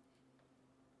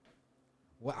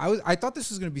 Well, I thought this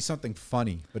was going to be something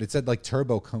funny, but it said like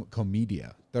Turbo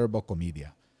Comedia.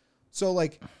 So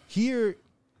like here...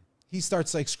 He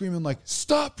starts like screaming like,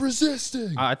 stop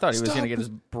resisting. I thought he was going to get his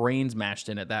brains mashed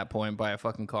in at that point by a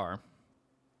fucking car.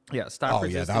 Yeah, stop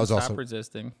resisting. Yeah, that was stop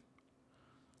resisting.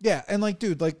 Yeah, and like,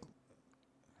 dude, like,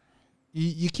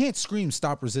 you can't scream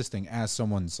stop resisting as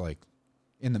someone's like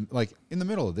in the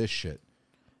middle of this shit.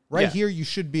 Right here, you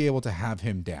should be able to have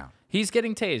him down. He's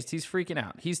getting tased. He's freaking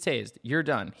out. He's tased. You're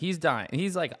done. He's dying.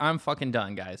 He's like, I'm fucking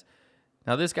done, guys.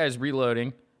 Now this guy's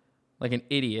reloading like an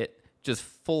idiot, just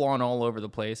full on all over the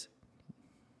place.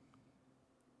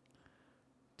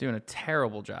 Doing a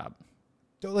terrible job.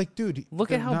 Like, dude,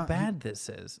 look at how bad this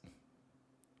is.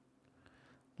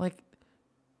 Like,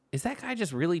 is that guy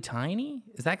just really tiny?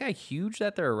 Is that guy huge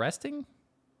that they're arresting?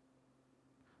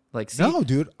 Like, see, no,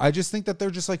 dude. I just think that they're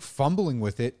just like fumbling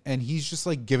with it, and he's just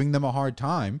like giving them a hard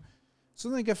time. So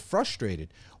then they get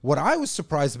frustrated. What I was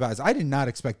surprised about is I did not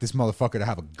expect this motherfucker to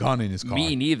have a gun in his car.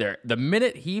 Me neither. The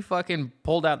minute he fucking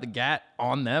pulled out the gat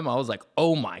on them, I was like,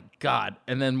 oh my God.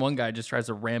 And then one guy just tries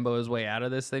to Rambo his way out of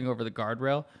this thing over the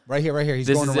guardrail. Right here. He's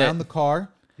going around the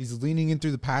car. He's leaning in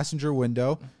through the passenger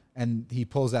window, and he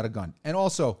pulls out a gun. And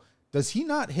also, does he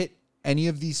not hit any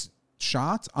of these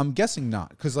shots? I'm guessing not,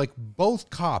 because like both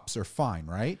cops are fine,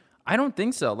 right? I don't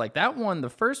think so. Like that one, the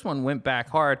first one went back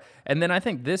hard, and then I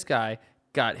think this guy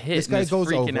got hit. This guy goes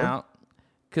freaking over. out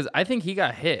because I think he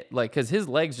got hit, like because his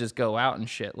legs just go out and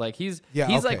shit. Like he's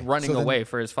like running away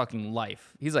for his fucking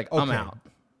life. He's like, I'm out.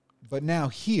 But now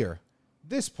here,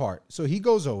 this part. So he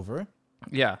goes over.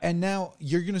 Yeah. And now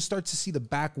you're gonna start to see the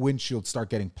back windshield start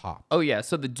getting popped. Oh yeah.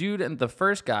 So the dude and the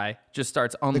first guy just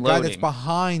starts unloading. The guy that's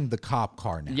behind the cop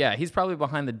car now. Yeah, he's probably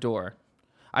behind the door.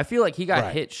 I feel like he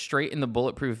got hit straight in the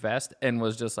bulletproof vest and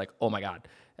was just like, oh my God.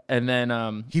 And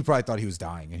then he probably thought he was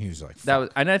dying, and he was like, fuck. That was,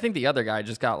 and I think the other guy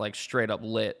just got like straight up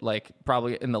lit, like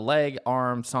probably in the leg,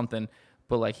 arm, something.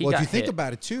 But like he got hit. If you think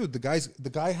about it too, the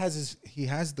guy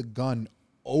has the gun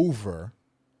over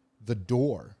the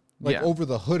door, like over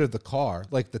the hood of the car,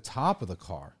 like the top of the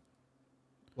car,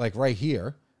 like right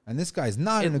here. And this guy's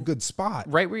not in a good spot.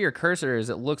 Right where your cursor is,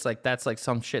 it looks like that's like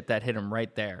some shit that hit him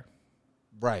right there.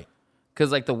 Right.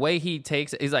 Because like the way he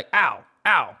takes it, he's like, ow,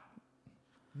 ow.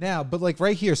 Now, but like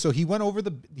right here, so he went over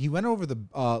the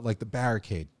like the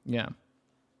barricade. Yeah.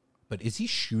 But is he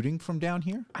shooting from down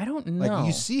here? I don't know. Like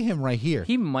you see him right here.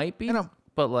 He might be,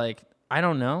 but like I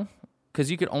don't know,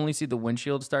 because you could only see the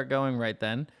windshield start going right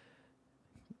then.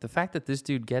 The fact that this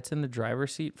dude gets in the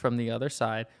driver's seat from the other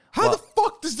side. How the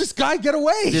fuck does this guy get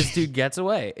away? This dude gets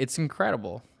away. It's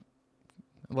incredible.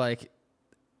 Like,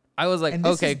 I was like, and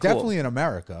this okay, is cool. Definitely in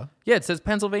America. Yeah, it says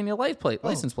Pennsylvania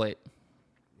license plate.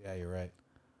 Yeah, you're right.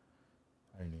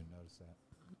 I didn't even notice that.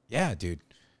 Yeah, dude.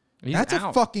 That's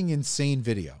a fucking insane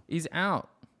video. He's out.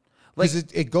 Like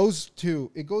it goes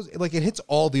like it hits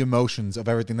all the emotions of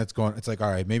everything that's going. It's like,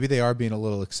 all right, maybe they are being a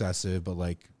little excessive, but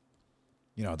like,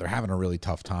 you know, they're having a really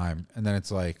tough time. And then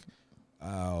it's like,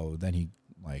 oh, then he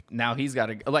like now he's got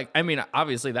to like. I mean,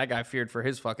 obviously that guy feared for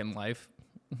his fucking life.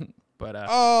 But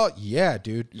yeah,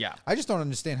 dude. Yeah. I just don't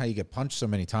understand how you get punched so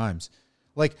many times.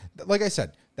 Like I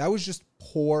said, that was just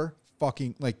poor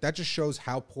fucking, like, that just shows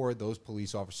how poor those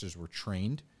police officers were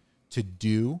trained to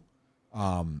do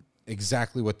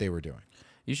exactly what they were doing.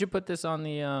 You should put this on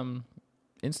the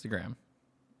Instagram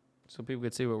so people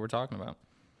could see what we're talking about.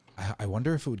 I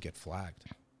wonder if it would get flagged.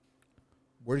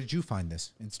 Where did you find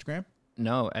this? Instagram?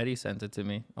 No, Eddie sent it to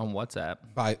me on WhatsApp.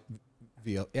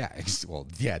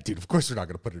 Yeah, dude, of course we're not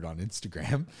going to put it on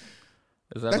Instagram.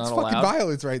 Is that That's not fucking allowed?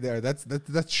 violence right there.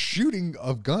 That's shooting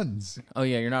of guns. Oh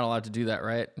yeah, you're not allowed to do that,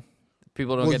 right?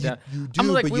 People don't get down. You do, I'm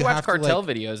like, but we you watch have cartel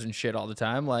to, videos and shit all the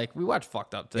time. Like, we watch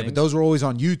fucked up things. Yeah, but those were always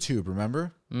on YouTube,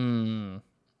 remember? Thank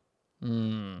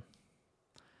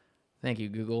you,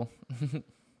 Google.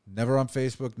 Never on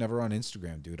Facebook, never on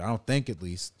Instagram, dude. I don't think, at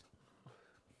least.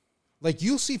 Like,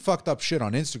 you'll see fucked up shit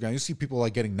on Instagram. You'll see people,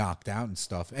 like, getting knocked out and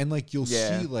stuff. And, like, you'll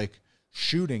see, like,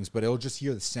 shootings, but it'll just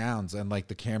hear the sounds and, like,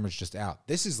 the camera's just out.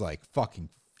 This is, like, fucking...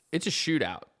 It's a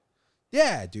shootout.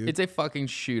 Yeah, dude. It's a fucking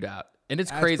shootout. And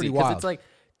it's crazy because it's, like,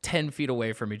 10 feet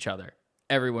away from each other.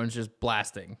 Everyone's just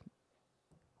blasting.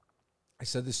 I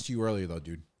said this to you earlier, though,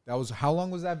 dude. That was... How long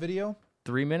was that video?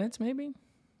 3 minutes, maybe?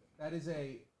 That is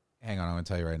a... Hang on, I'm going to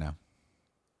tell you right now.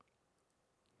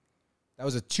 That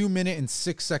was a 2-minute and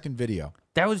 6-second video.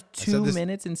 That was 2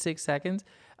 minutes and 6 seconds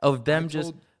of them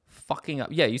just fucking up.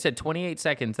 Yeah, you said 28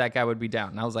 seconds, that guy would be down.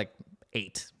 And I was like,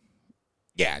 8.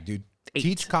 Yeah, dude. 8.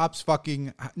 Teach cops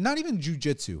fucking... Not even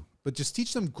jujitsu, but just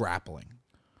teach them grappling.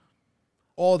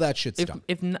 All that shit's done.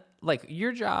 If not, like,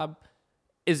 your job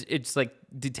is... It's like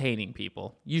detaining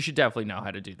people. You should definitely know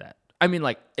how to do that. I mean,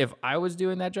 like, if I was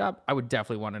doing that job, I would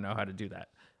definitely want to know how to do that.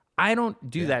 I don't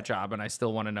do that job, and I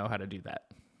still want to know how to do that.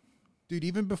 Dude,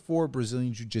 even before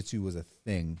Brazilian Jiu-Jitsu was a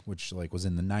thing, which like was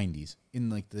in the 90s, in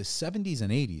like the 70s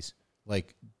and 80s,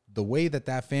 like the way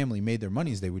that family made their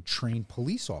money is they would train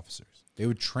police officers. They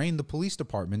would train the police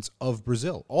departments of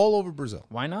Brazil, all over Brazil.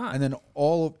 Why not? And then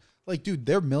like, dude,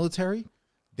 their military,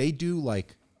 they do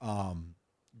like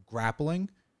grappling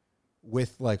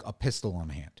with like a pistol on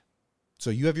hand.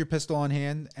 So you have your pistol on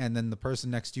hand, and then the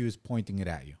person next to you is pointing it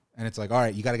at you. And it's like, all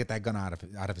right, you got to get that gun out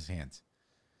of his hands.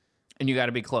 And you got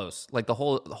to be close. Like the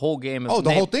whole game. The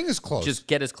whole thing is close. Just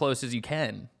get as close as you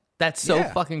can. That's so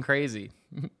fucking crazy.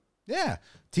 Yeah.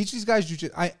 Teach these guys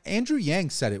jiu-jitsu. Andrew Yang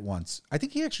said it once. I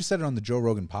think he actually said it on the Joe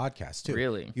Rogan podcast too.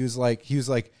 Really? He was like,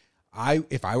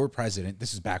 if I were president,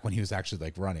 this is back when he was actually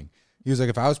like running. He was like,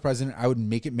 if I was president, I would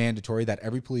make it mandatory that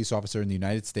every police officer in the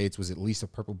United States was at least a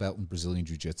purple belt in Brazilian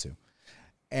Jiu-Jitsu.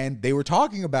 And they were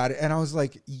talking about it, and I was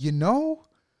like,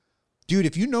 dude,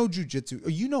 if you know Jiu-Jitsu, or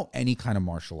you know any kind of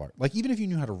martial art, like even if you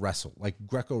knew how to wrestle, like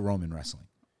Greco-Roman wrestling,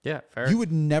 yeah, fair. You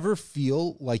would never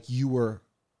feel like you were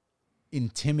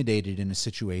intimidated in a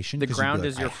situation. The ground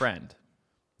is your friend.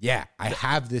 Yeah, I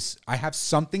have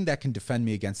something that can defend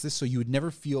me against this, so you would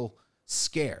never feel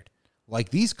scared like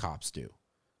these cops do.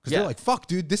 Because they're like, fuck,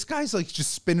 dude, this guy's like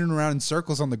just spinning around in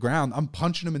circles on the ground. I'm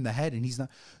punching him in the head, and he's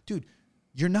not. Dude,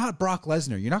 you're not Brock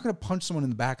Lesnar. You're not going to punch someone in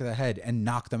the back of the head and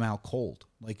knock them out cold.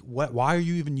 Like, what? Why are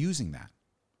you even using that?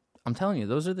 I'm telling you,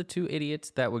 those are the two idiots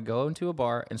that would go into a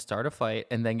bar and start a fight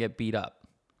and then get beat up.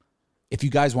 If you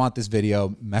guys want this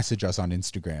video, message us on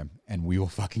Instagram, and we will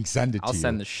fucking send it to you. I'll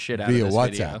send the shit out of this WhatsApp.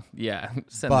 video. Yeah,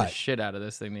 send the shit out of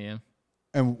this thing to you.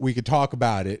 And we could talk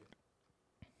about it,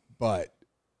 but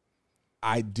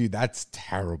dude, that's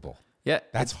terrible. Yeah.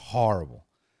 That's horrible.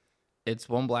 It's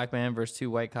one black man versus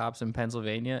two white cops in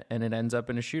Pennsylvania, and it ends up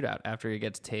in a shootout after he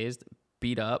gets tased,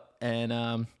 beat up,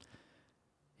 and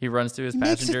he runs to his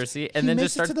passenger seat and then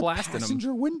just starts blasting him.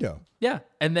 Passenger window. Yeah,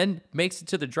 and then makes it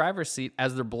to the driver's seat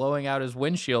as they're blowing out his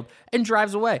windshield and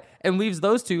drives away and leaves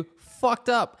those two fucked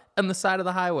up on the side of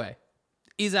the highway.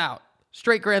 He's out.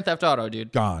 Straight Grand Theft Auto,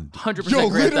 dude. Gone.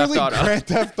 100% Grand Theft Auto. Grand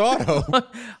Theft Auto.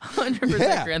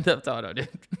 100% Grand Theft Auto, dude.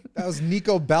 That was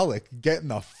Nico Bellic getting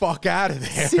the fuck out of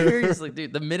there. Seriously,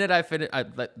 dude. The minute I finished,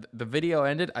 the video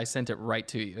ended, I sent it right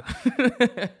to you.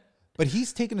 But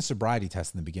he's taken a sobriety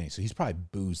test in the beginning, so he's probably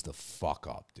boozed the fuck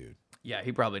up, dude. Yeah,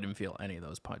 he probably didn't feel any of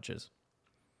those punches.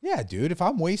 Yeah, dude. If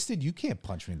I'm wasted, you can't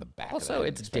punch me in the back. Also,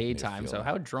 it's daytime, so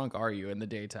how drunk are you in the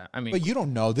daytime? I mean, but you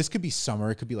don't know. This could be summer.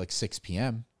 It could be like 6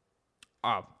 p.m.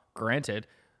 Granted,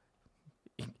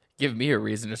 give me a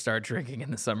reason to start drinking in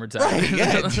the summertime. Right,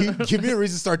 yeah, dude, give me a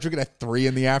reason to start drinking at 3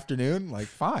 in the afternoon. Like,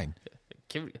 fine.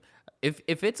 If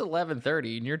it's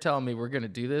 11:30 and you're telling me we're gonna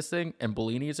do this thing and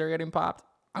Bellinis are getting popped,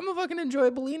 I'm gonna fucking enjoy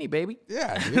a Bellini, baby.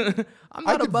 Yeah, dude.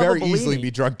 I could very easily be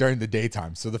drunk during the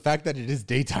daytime. So the fact that it is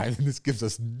daytime, this gives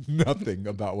us nothing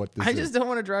about what this is. I just don't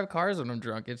want to drive cars when I'm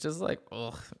drunk. It's just like,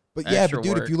 ugh. But yeah, but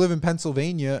dude, if you live in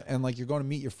Pennsylvania and like you're going to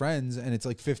meet your friends and it's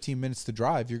like 15 minutes to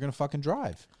drive, you're gonna fucking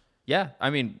drive. Yeah, I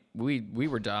mean, we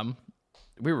were dumb.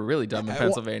 We were really dumb in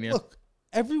Pennsylvania. Look,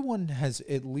 everyone has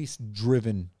at least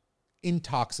driven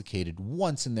intoxicated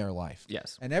once in their life.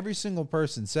 Yes, and every single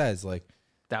person says like,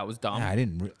 that was dumb. I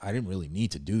didn't really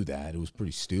need to do that. It was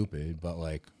pretty stupid, but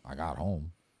like I got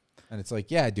home. And it's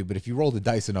like, yeah, dude, but if you roll the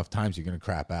dice enough times, you're going to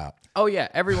crap out. Oh yeah,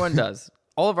 everyone does.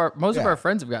 Most of our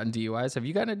friends have gotten DUIs. Have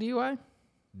you gotten a DUI?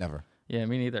 Never. Yeah,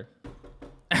 me neither.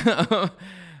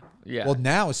 Yeah. Well,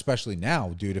 now, especially now,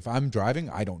 dude, if I'm driving,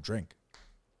 I don't drink.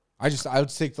 I would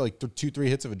take like 2-3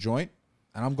 hits of a joint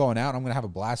and I'm going out. I'm going to have a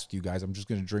blast with you guys. I'm just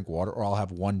going to drink water or I'll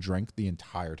have one drink the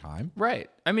entire time.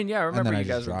 Right. I mean, yeah, I remember you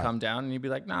guys would come down and you'd be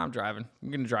like, nah, I'm driving. I'm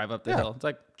going to drive up the hill. It's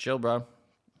like, chill, bro.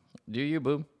 Do you,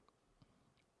 boo?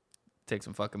 Take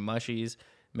some fucking mushies,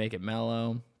 make it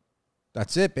mellow.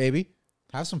 That's it, baby.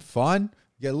 Have some fun.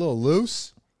 Get a little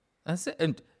loose. That's it.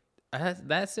 And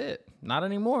that's it. Not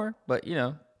anymore, but you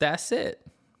know, that's it.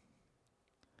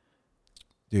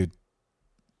 Dude,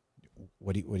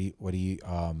 what was I going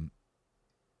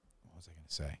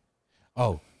to say?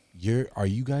 Oh, are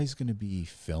you guys going to be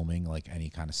filming like any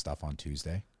kind of stuff on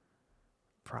Tuesday?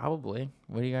 Probably.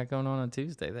 What do you got going on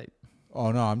Tuesday?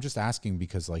 Oh no, I'm just asking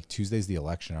because like Tuesday's the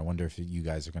election. I wonder if you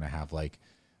guys are going to have like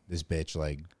this bitch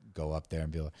like go up there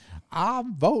and be like,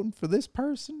 I'm voting for this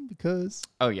person because.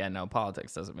 Oh yeah, no,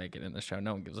 politics doesn't make it in the show.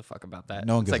 No one gives a fuck about that.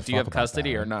 No one gives a fuck. Do you have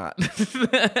custody or not? Come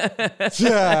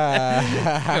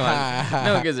on.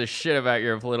 No one gives a shit about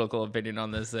your political opinion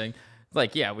on this thing. It's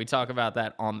like, yeah, we talk about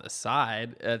that on the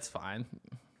side. That's fine.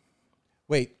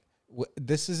 Wait,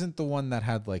 this isn't the one that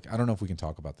had like, I don't know if we can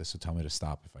talk about this, so tell me to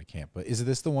stop if I can't. But is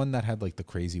this the one that had like the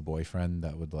crazy boyfriend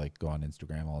that would like go on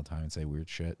Instagram all the time and say weird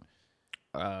shit?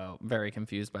 Very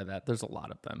confused by that. There's a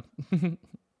lot of them.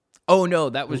 Oh no,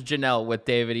 that was Janelle with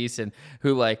David Easton,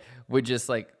 who like would just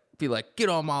like be like, get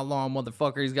on my lawn,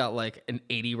 motherfucker. He's got like an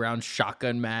 80-round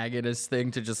shotgun mag in his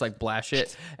thing to just like blast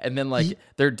it. And then like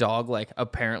their dog like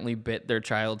apparently bit their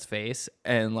child's face.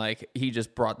 And like he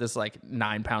just brought this like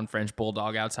 9-pound French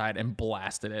bulldog outside and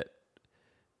blasted it.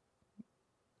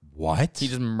 What? He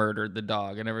just murdered the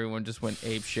dog and everyone just went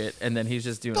ape shit. And then he's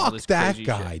just doing all this crazy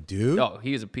that guy, shit. Dude. Oh,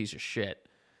 he's a piece of shit.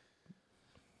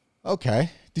 Okay.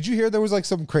 Did you hear there was like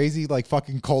some crazy like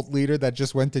fucking cult leader that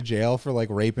just went to jail for like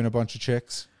raping a bunch of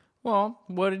chicks? Well,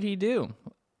 what did he do?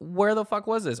 Where the fuck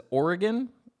was this? Oregon?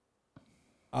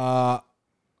 I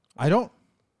don't.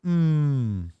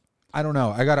 I don't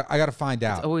know. I gotta find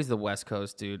out. It's always the West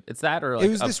Coast, dude. It's that or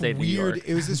like upstate New York.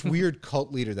 It was this weird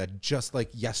cult leader that just like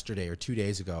yesterday or 2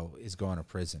 days ago is going to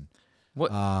prison.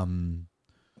 What?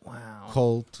 Wow.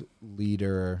 Cult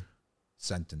leader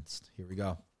sentenced. Here we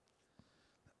go.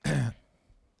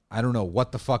 I don't know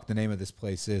what the fuck the name of this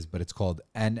place is, but it's called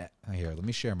Here, let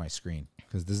me share my screen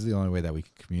because this is the only way that we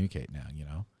can communicate now, you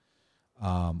know?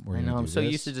 I know. I'm so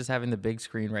used to just having the big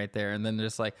screen right there, and then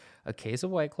there's like a case of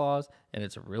White Claws, and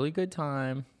it's a really good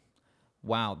time.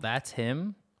 Wow, that's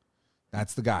him.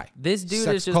 That's the guy. This dude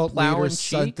is just plowing cheeks.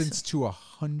 Sentenced to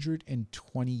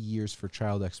 120 years for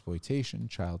child exploitation,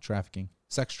 child trafficking,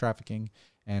 sex trafficking,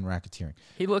 and racketeering.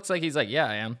 He looks like he's like, yeah,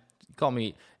 I am. Call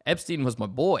me Epstein was my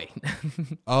boy.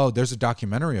 Oh, there's a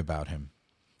documentary about him.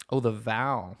 Oh, The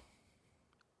Vow.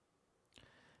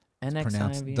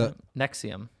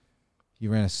 NXIVM. He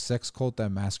ran a sex cult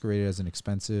that masqueraded as an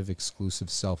expensive,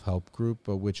 exclusive self-help group,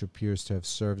 but which appears to have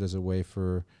served as a way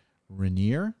for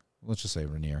Rainier, let's just say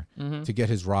Rainier, to get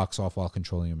his rocks off while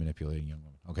controlling and manipulating young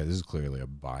women. Okay, this is clearly a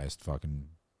biased fucking...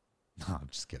 No, I'm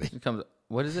just kidding.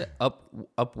 What is it?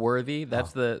 Upworthy?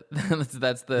 That's the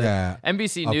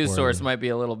NBC News source might be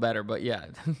a little better, but yeah.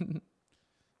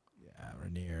 Yeah,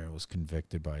 Rainier was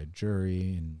convicted by a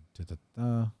jury and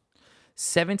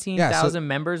 17,000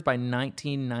 members by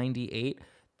 1998.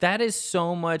 That is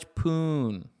so much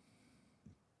poon.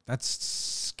 That's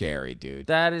scary, dude.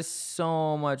 That is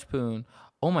so much poon.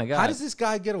 Oh my God. How does this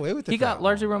guy get away with it? He got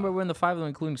largely run by women, the five of them,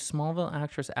 including Smallville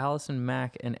actress Allison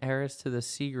Mack and heiress to the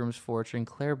Seagram's fortune,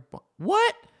 Claire.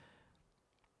 What?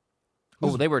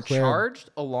 Oh, they were charged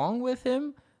along with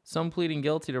him? Some pleading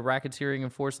guilty to racketeering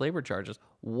and forced labor charges.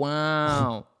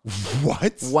 Wow.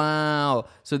 What? Wow.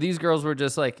 So these girls were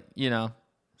just like, you know,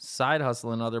 side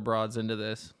hustling other broads into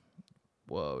this.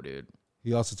 Whoa, dude.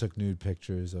 He also took nude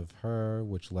pictures of her,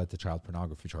 which led to child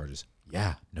pornography charges.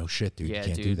 Yeah, no shit, dude. Yeah, you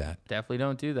can't do that. Definitely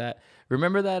don't do that.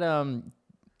 Remember that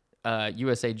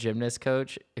USA gymnast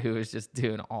coach who was just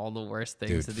doing all the worst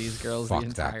things to these girls the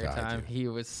entire time? Dude. He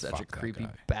was such a creepy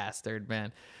bastard,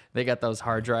 man. They got those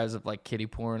hard drives of like kitty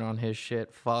porn on his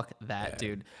shit. Fuck that,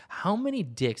 dude. How many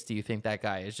dicks do you think that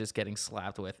guy is just getting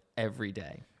slapped with every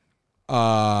day?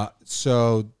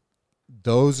 So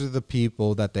those are the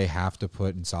people that they have to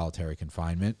put in solitary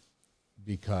confinement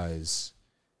because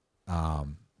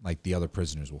like the other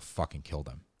prisoners will fucking kill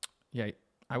them. Yeah,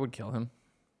 I would kill him.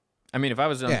 I mean, if I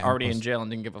was already in jail and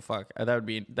didn't give a fuck,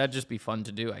 that'd just be fun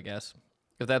to do, I guess.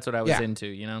 If that's what I was into,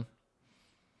 you know?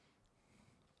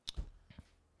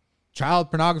 Child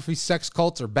pornography, sex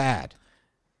cults are bad.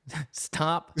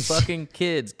 Stop fucking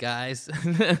kids, guys.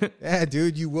 Yeah,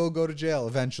 dude, you will go to jail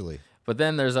eventually. But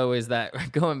then there's always that,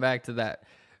 going back to that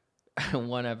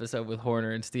one episode with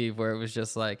Horner and Steve where it was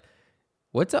just like,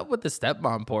 what's up with the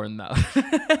stepmom porn, though?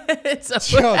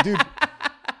 Yo, dude.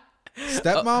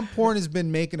 Stepmom porn has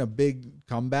been making a big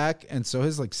comeback, and so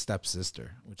has like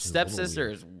stepsister. Stepsister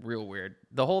is real weird.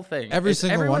 The whole thing. Every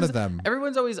single one of them.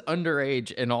 Everyone's always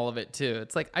underage in all of it too.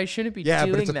 It's like I shouldn't be doing that.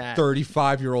 Yeah, but it's a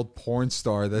 35-year-old porn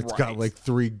star that's got like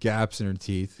 3 gaps in her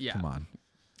teeth. Yeah. Come on.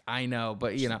 I know,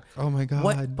 but you know. Oh my God.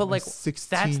 What? But like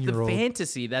that's the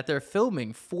fantasy that they're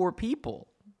filming for people.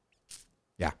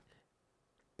 Yeah.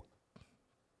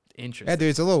 Interesting. Yeah, dude,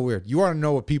 it's a little weird. You want to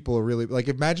know what people are really like.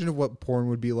 Imagine what porn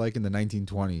would be like in the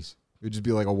 1920s. It would just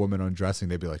be like a woman undressing.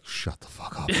 They'd be like, "Shut the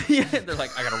fuck up." Yeah, they're like,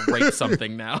 "I gotta rape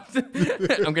something now.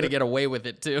 I'm gonna get away with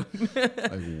it too."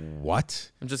 Like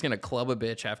what? I'm just gonna club a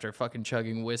bitch after fucking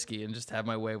chugging whiskey and just have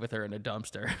my way with her in a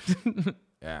dumpster.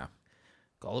 Yeah.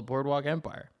 Call it Boardwalk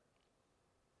Empire.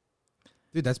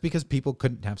 Dude, that's because people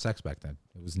couldn't have sex back then.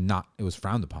 It was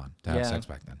frowned upon to have sex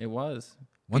back then. It was.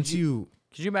 Could you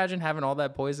imagine having all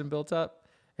that poison built up?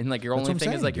 And like your only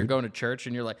thing is like you're going to church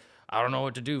and you're like, I don't know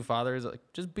what to do, Father. Is like,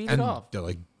 just beat it off. They're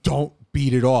like, don't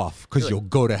beat it off because you'll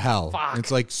go to hell. Fuck. And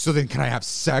it's like, so then can I have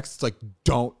sex? It's like,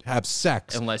 don't have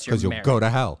sex unless you're married. Because you'll go to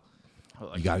hell.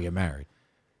 Like, you got to get married.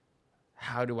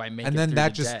 How do I make it And then through that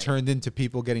the just day? turned into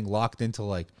people getting locked into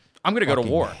like, I'm going to go to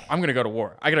war. I'm going to go to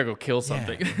war. I got to go kill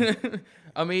something. Yeah.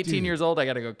 I'm 18 years old. I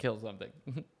got to go kill something.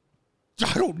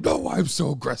 I don't know why I'm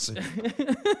so aggressive.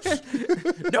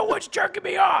 No one's jerking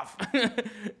me off.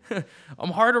 I'm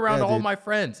hard around all my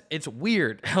friends. It's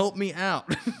weird. Help me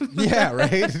out. Yeah,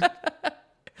 right?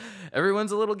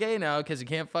 Everyone's a little gay now because you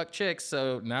can't fuck chicks.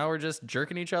 So now we're just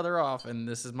jerking each other off, and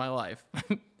this is my life.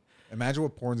 Imagine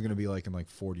what porn's going to be like in like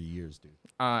 40 years, dude.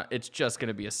 It's just going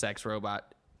to be a sex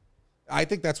robot. I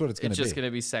think that's what it's going to be. It's just going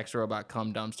to be sex robot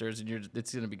cum dumpsters, and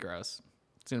it's going to be gross.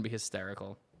 It's going to be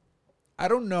hysterical. I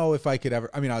don't know if I could ever.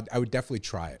 I mean, I would definitely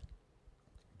try it,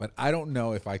 but I don't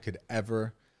know if I could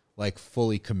ever like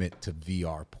fully commit to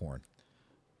VR porn.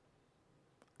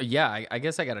 Yeah, I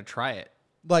guess I got to try it.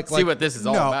 See what this is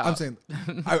all about. I'm saying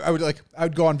I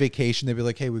would go on vacation. They'd be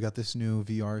like, hey, we got this new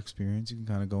VR experience. You can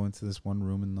kind of go into this one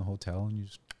room in the hotel and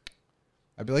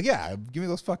I'd be like, yeah, give me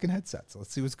those fucking headsets.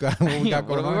 Let's see what we got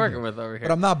What going are we on working here. with over here?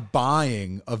 But I'm not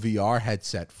buying a VR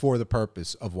headset for the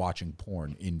purpose of watching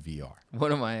porn in VR.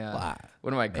 One of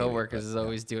my coworkers is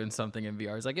always doing something in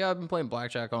VR. He's like, yeah, I've been playing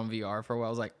blackjack on VR for a while. I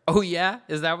was like, oh yeah,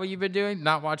 is that what you've been doing?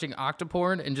 Not watching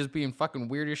octoporn and just being fucking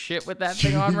weird as shit with that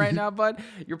thing on right now, bud?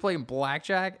 You're playing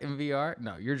blackjack in VR?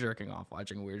 No, you're jerking off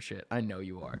watching weird shit. I know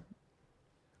you are.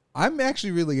 I'm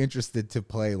actually really interested to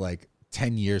play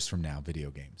 10 years from now video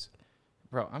games.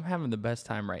 Bro, I'm having the best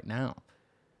time right now.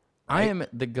 Right?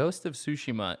 The Ghost of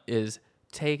Tsushima is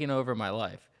taking over my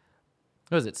life.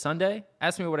 What was it, Sunday?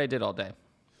 Ask me what I did all day.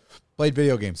 Played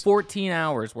video games. 14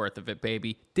 hours worth of it,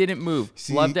 baby. Didn't move.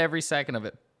 See, Loved every second of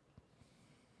it.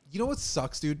 You know what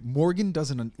sucks, dude? Morgan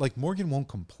won't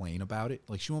complain about it.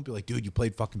 She won't be like, dude, you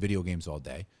played fucking video games all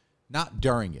day. Not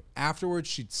during it. Afterwards,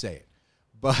 she'd say it.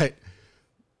 But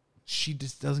she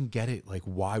just doesn't get it,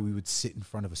 why we would sit in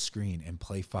front of a screen and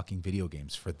play fucking video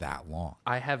games for that long.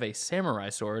 I have a samurai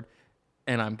sword,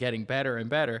 and I'm getting better and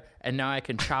better, and now I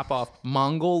can chop off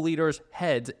Mongol leaders'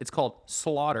 heads. It's called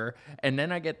slaughter, and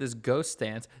then I get this ghost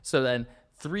stance, so then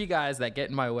 3 guys that get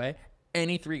in my way,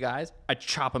 any 3 guys, I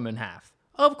chop them in half.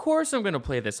 Of course I'm going to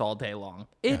play this all day long.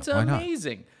 It's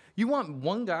amazing. You want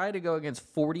one guy to go against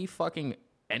 40 fucking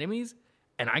enemies,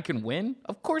 and I can win?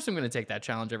 Of course I'm going to take that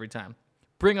challenge every time.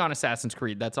 Bring on Assassin's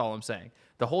Creed. That's all I'm saying.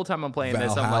 The whole time I'm playing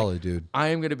this, I'm like, dude. I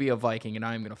am going to be a Viking, and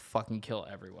I am going to fucking kill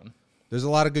everyone. There's a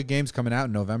lot of good games coming out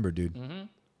in November, dude. Mm-hmm.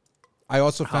 I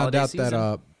also found out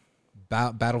that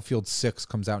Battlefield 6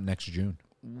 comes out next June.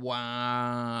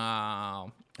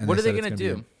 Wow. And what are they going to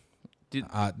do? It's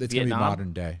going to be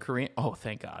modern day. Korean? Oh,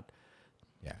 thank God.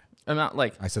 Yeah. I'm not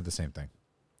I said the same thing.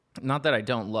 Not that I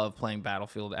don't love playing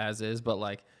Battlefield as is,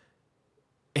 but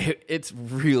it's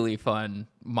really fun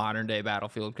modern day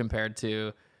Battlefield compared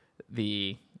to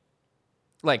the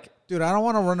dude, I don't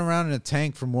want to run around in a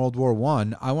tank from World War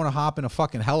I want to hop in a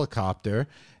fucking helicopter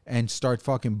and start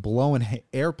fucking blowing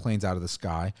airplanes out of the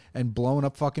sky and blowing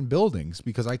up fucking buildings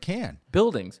because I can.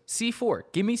 Buildings. C4.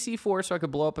 Give me C4 so I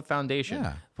could blow up a foundation.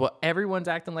 Yeah. But everyone's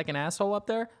acting like an asshole up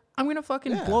there. I'm going to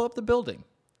fucking blow up the building.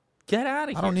 Get out of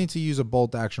here. I don't need to use a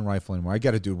bolt action rifle anymore. I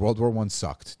get it, dude. World War I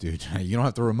sucked, dude. You don't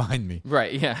have to remind me.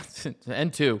 Right, yeah.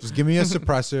 And 2. Just give me a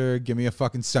suppressor. Give me a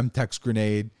fucking Semtex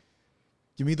grenade.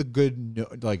 Give me the good,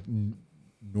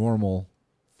 normal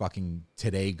fucking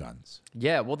today guns.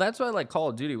 Yeah, well, that's why Call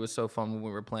of Duty was so fun when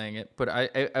we were playing it. But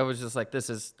I was just like, this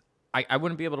is... I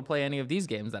wouldn't be able to play any of these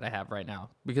games that I have right now.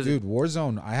 Because dude,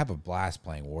 Warzone, I have a blast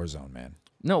playing Warzone, man.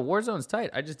 No, Warzone's tight.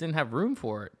 I just didn't have room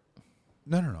for it.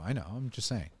 No, I know. I'm just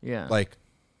saying. Yeah.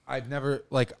 I've never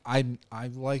I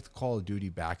liked Call of Duty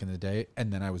back in the day,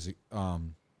 and then I was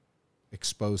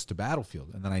exposed to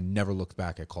Battlefield, and then I never looked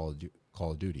back at Call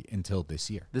of Duty until this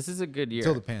year. This is a good year.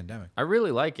 Until the pandemic. I really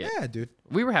like it. Yeah, dude.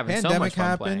 We were having so much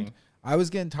fun playing. I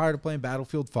was getting tired of playing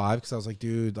Battlefield 5 because I was like,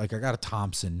 dude, I got a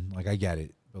Thompson. I get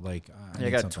it. But I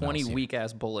got 20 weak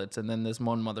ass bullets, and then this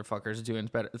one motherfucker's doing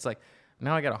better. It's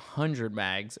now I got 100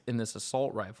 mags in this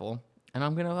assault rifle. And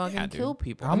I'm gonna fucking kill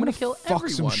people. I'm gonna kill everyone. Fuck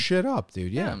some shit up,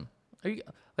 dude. Yeah.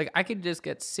 I could just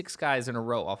get 6 guys in a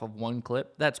row off of one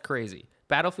clip. That's crazy.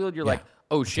 Battlefield, you're like,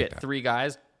 oh shit, 3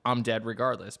 guys, I'm dead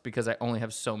regardless because I only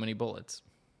have so many bullets.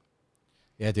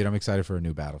 Yeah, dude, I'm excited for a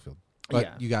new Battlefield.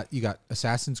 But you got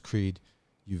Assassin's Creed.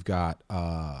 You've got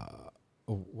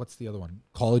what's the other one?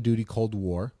 Call of Duty Cold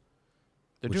War.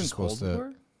 They're doing Cold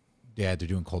War? Yeah, they're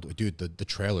doing Cold War. Dude, the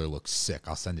trailer looks sick.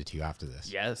 I'll send it to you after this.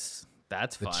 Yes.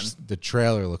 That's fun. The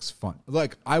trailer looks fun.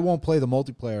 I won't play the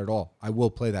multiplayer at all. I will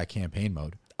play that campaign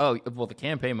mode. Oh, well, the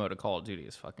campaign mode of Call of Duty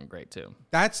is fucking great, too.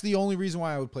 That's the only reason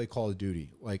why I would play Call of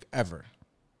Duty, ever,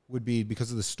 would be because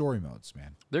of the story modes,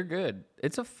 man. They're good.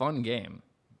 It's a fun game.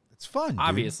 It's fun, dude.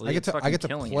 Obviously. I get to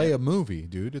play a movie,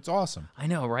 dude. It's awesome. I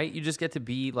know, right? You just get to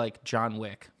be like John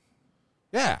Wick.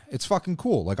 Yeah, it's fucking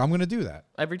cool. I'm going to do that.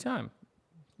 Every time.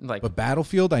 But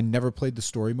Battlefield, I never played the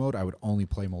story mode. I would only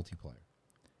play multiplayer.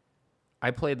 I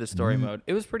played the story mode.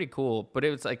 It was pretty cool, but it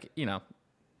was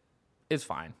it's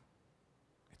fine.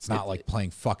 It's not like playing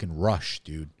fucking Rush,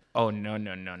 dude. Oh, no.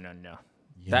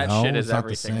 That shit is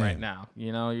everything right now.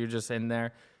 You're just in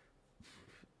there.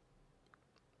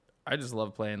 I just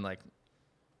love playing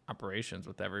operations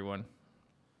with everyone.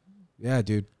 Yeah,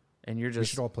 dude. And you're just... We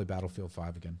should all play Battlefield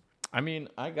 5 again. I mean,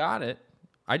 I got it.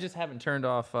 I just haven't turned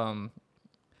off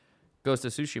Ghost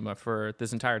of Tsushima for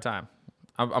this entire time.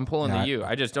 I'm pulling the U.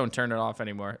 I just don't turn it off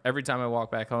anymore. Every time I walk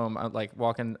back home, I'm like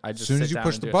walking. I just as soon as you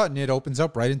push the button, it opens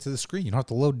up right into the screen. You don't have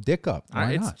to load dick up.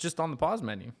 Why not? It's just on the pause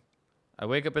menu. I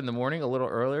wake up in the morning a little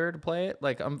earlier to play it.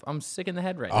 Like I'm sick in the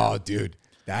head right now. Oh, dude,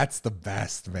 that's the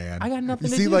best, man. I got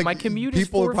nothing to do. Like, my commute is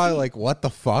 4 people are probably feet. like, "What the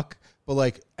fuck?" But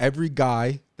like every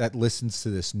guy that listens to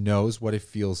this knows what it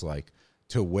feels like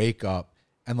to wake up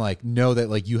and like know that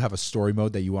like you have a story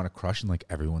mode that you want to crush and like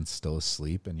everyone's still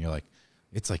asleep and you're like,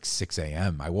 it's like 6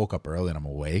 a.m. I woke up early and I'm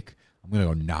awake. I'm gonna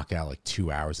go knock out like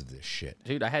 2 hours of this shit.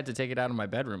 Dude, I had to take it out of my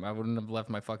bedroom. I wouldn't have left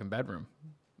my fucking bedroom.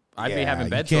 I'd be having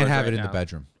bed You can't sores have right it in now. the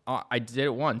bedroom. I did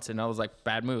it once and I was like,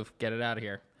 bad move. Get it out of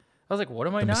here. I was like, what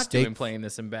am I not doing playing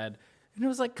this in bed? And it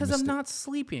was like, because I'm not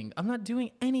sleeping. I'm not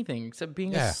doing anything except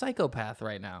being a psychopath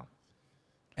right now.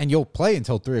 And you'll play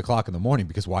until 3 o'clock in the morning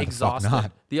because why Exhausted. the fuck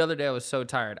not? The other day I was so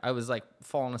tired. I was like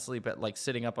falling asleep at like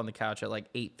sitting up on the couch at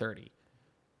like 8:30.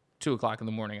 2 o'clock in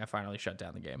the morning, I finally shut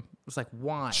down the game. It was like,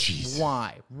 why? Jeez.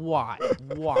 Why?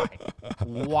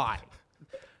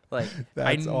 Like,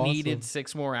 I needed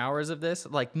 6 more hours of this?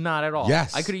 Like, not at all.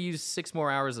 Yes. I could have used 6 more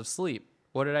hours of sleep.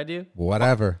 What did I do?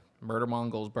 Whatever. Murder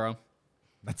Mongols, bro.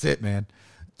 That's it, man.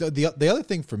 The other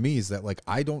thing for me is that like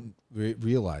I don't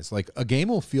realize like a game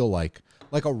will feel like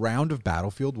a round of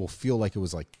Battlefield will feel like it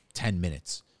was like 10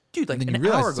 minutes. Dude, like an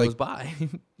hour goes by.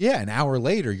 Yeah, an hour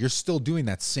later, you're still doing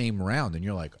that same round and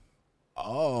you're like,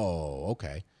 oh,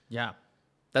 okay. Yeah.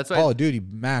 That's why Call of Duty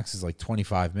max is like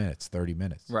 25 minutes, 30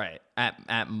 minutes. Right.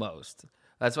 At most.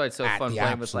 That's why it's so fun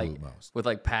playing with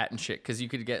like Pat and shit, because you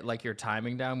could get like your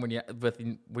timing down when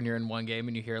you're in one game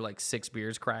and you hear like 6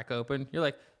 beers crack open. You're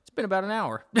like, it's been about an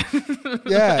hour.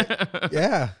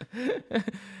 Yeah. You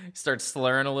start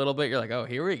slurring a little bit. You're like, oh,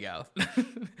 here we go.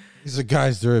 These are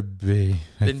guys, they're a B.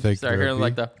 Then you start hearing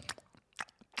like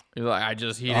you're like, I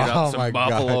just heated up some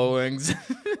buffalo wings.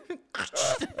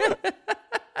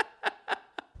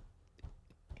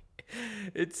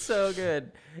 It's so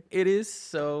good. It is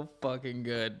so fucking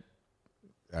good.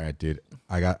 All right, dude.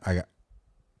 I got.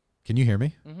 Can you hear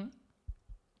me? Mm-hmm.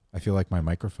 I feel like my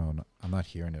microphone. I'm not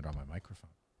hearing it on my microphone.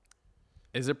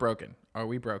 Is it broken? Are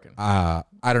we broken? I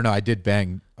don't know. I did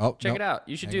bang. Oh, check it out.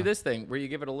 You should do this thing where you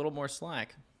give it a little more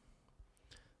slack,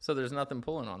 so there's nothing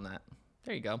pulling on that.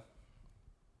 There you go.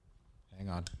 Hang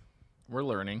on. We're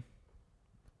learning.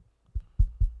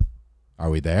 Are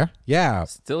we there? Yeah.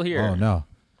 Still here. Oh no.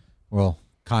 Well,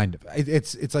 kind of.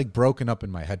 It's like broken up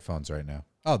in my headphones right now.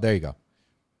 Oh, there you go.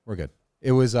 We're good.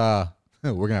 It was we're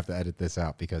gonna have to edit this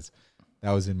out because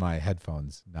that was in my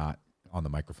headphones, not on the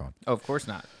microphone. Oh, of course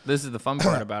not. This is the fun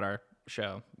part about our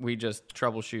show. We just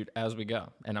troubleshoot as we go,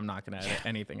 and I'm not gonna edit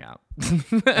anything out.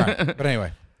 All right. But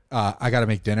anyway, I gotta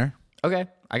make dinner. Okay,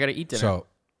 I gotta eat dinner. So,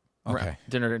 okay,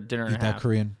 dinner and a half. That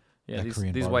Korean. Yeah,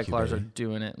 that these White Claws are baby.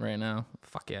 doing it right now.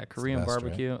 Fuck yeah, Korean best,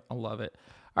 barbecue. Right? I love it.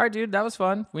 All right, dude, that was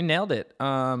fun. We nailed it.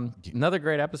 Another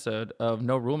great episode of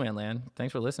No Rule Man Land.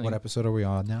 Thanks for listening. What episode are we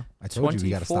on now? I told you we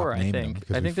got to stop naming them.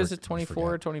 I think this is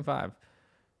 24 or 25.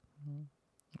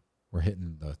 We're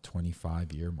hitting the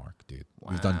 25-year mark, dude.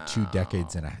 Wow. We've done 2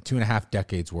 decades and 2.5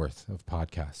 decades worth of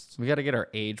podcasts. We got to get our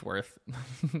age worth.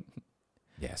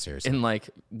 Yeah, seriously. In like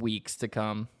weeks to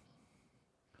come.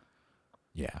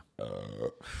 Yeah.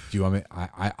 Do you want me?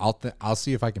 I'll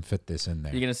see if I can fit this in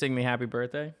there. You gonna sing me happy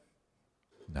birthday?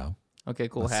 No. Okay,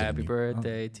 cool. Happy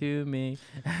birthday to me.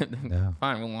 No.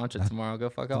 Fine, we'll launch it tomorrow. Go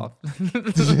fuck off.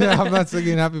 Yeah, I'm not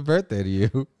singing happy birthday to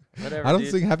you. Whatever. I don't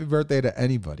sing happy birthday to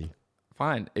anybody.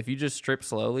 Fine. If you just strip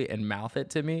slowly and mouth it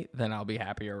to me, then I'll be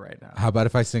happier right now. How about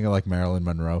if I sing it like Marilyn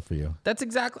Monroe for you?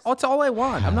 That's all I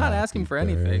want. I'm not asking for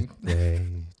anything. Happy birthday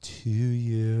to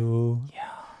you. Yeah.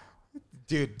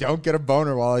 Dude, don't get a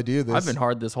boner while I do this. I've been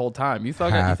hard this whole time. You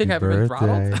think I've been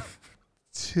throttled?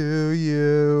 To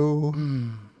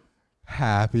you.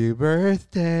 Happy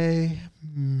birthday,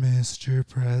 Mr.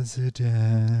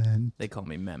 President. They call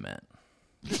me Mehmet.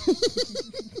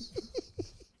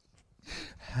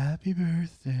 Happy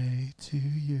birthday to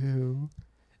you.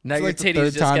 Now your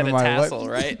titties just get a tassel,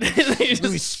 right? Let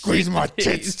me squeeze my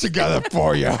tits together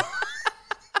for you.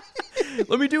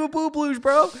 Let me do a boobloosh,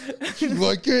 bro. You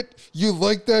like it? You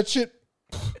like that shit?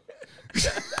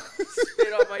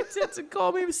 Spit on my tits and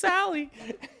call me Sally.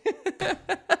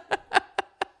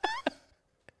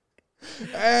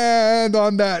 And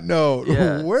on that note,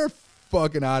 we're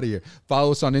fucking out of here.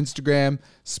 Follow us on Instagram,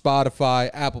 Spotify,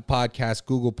 Apple Podcasts,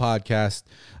 Google Podcasts.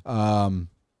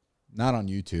 Not on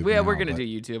YouTube. Yeah, we're gonna do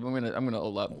YouTube. I'm gonna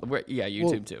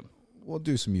YouTube too. We'll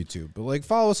do some YouTube, but like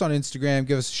follow us on Instagram.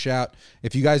 Give us a shout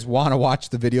if you guys want to watch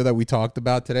the video that we talked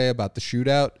about today about the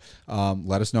shootout.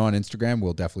 Let us know on Instagram.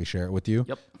 We'll definitely share it with you.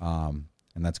 Yep.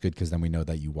 And that's good because then we know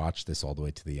that you watched this all the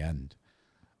way to the end.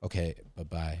 Okay,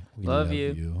 bye-bye. We Love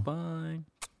you. Bye.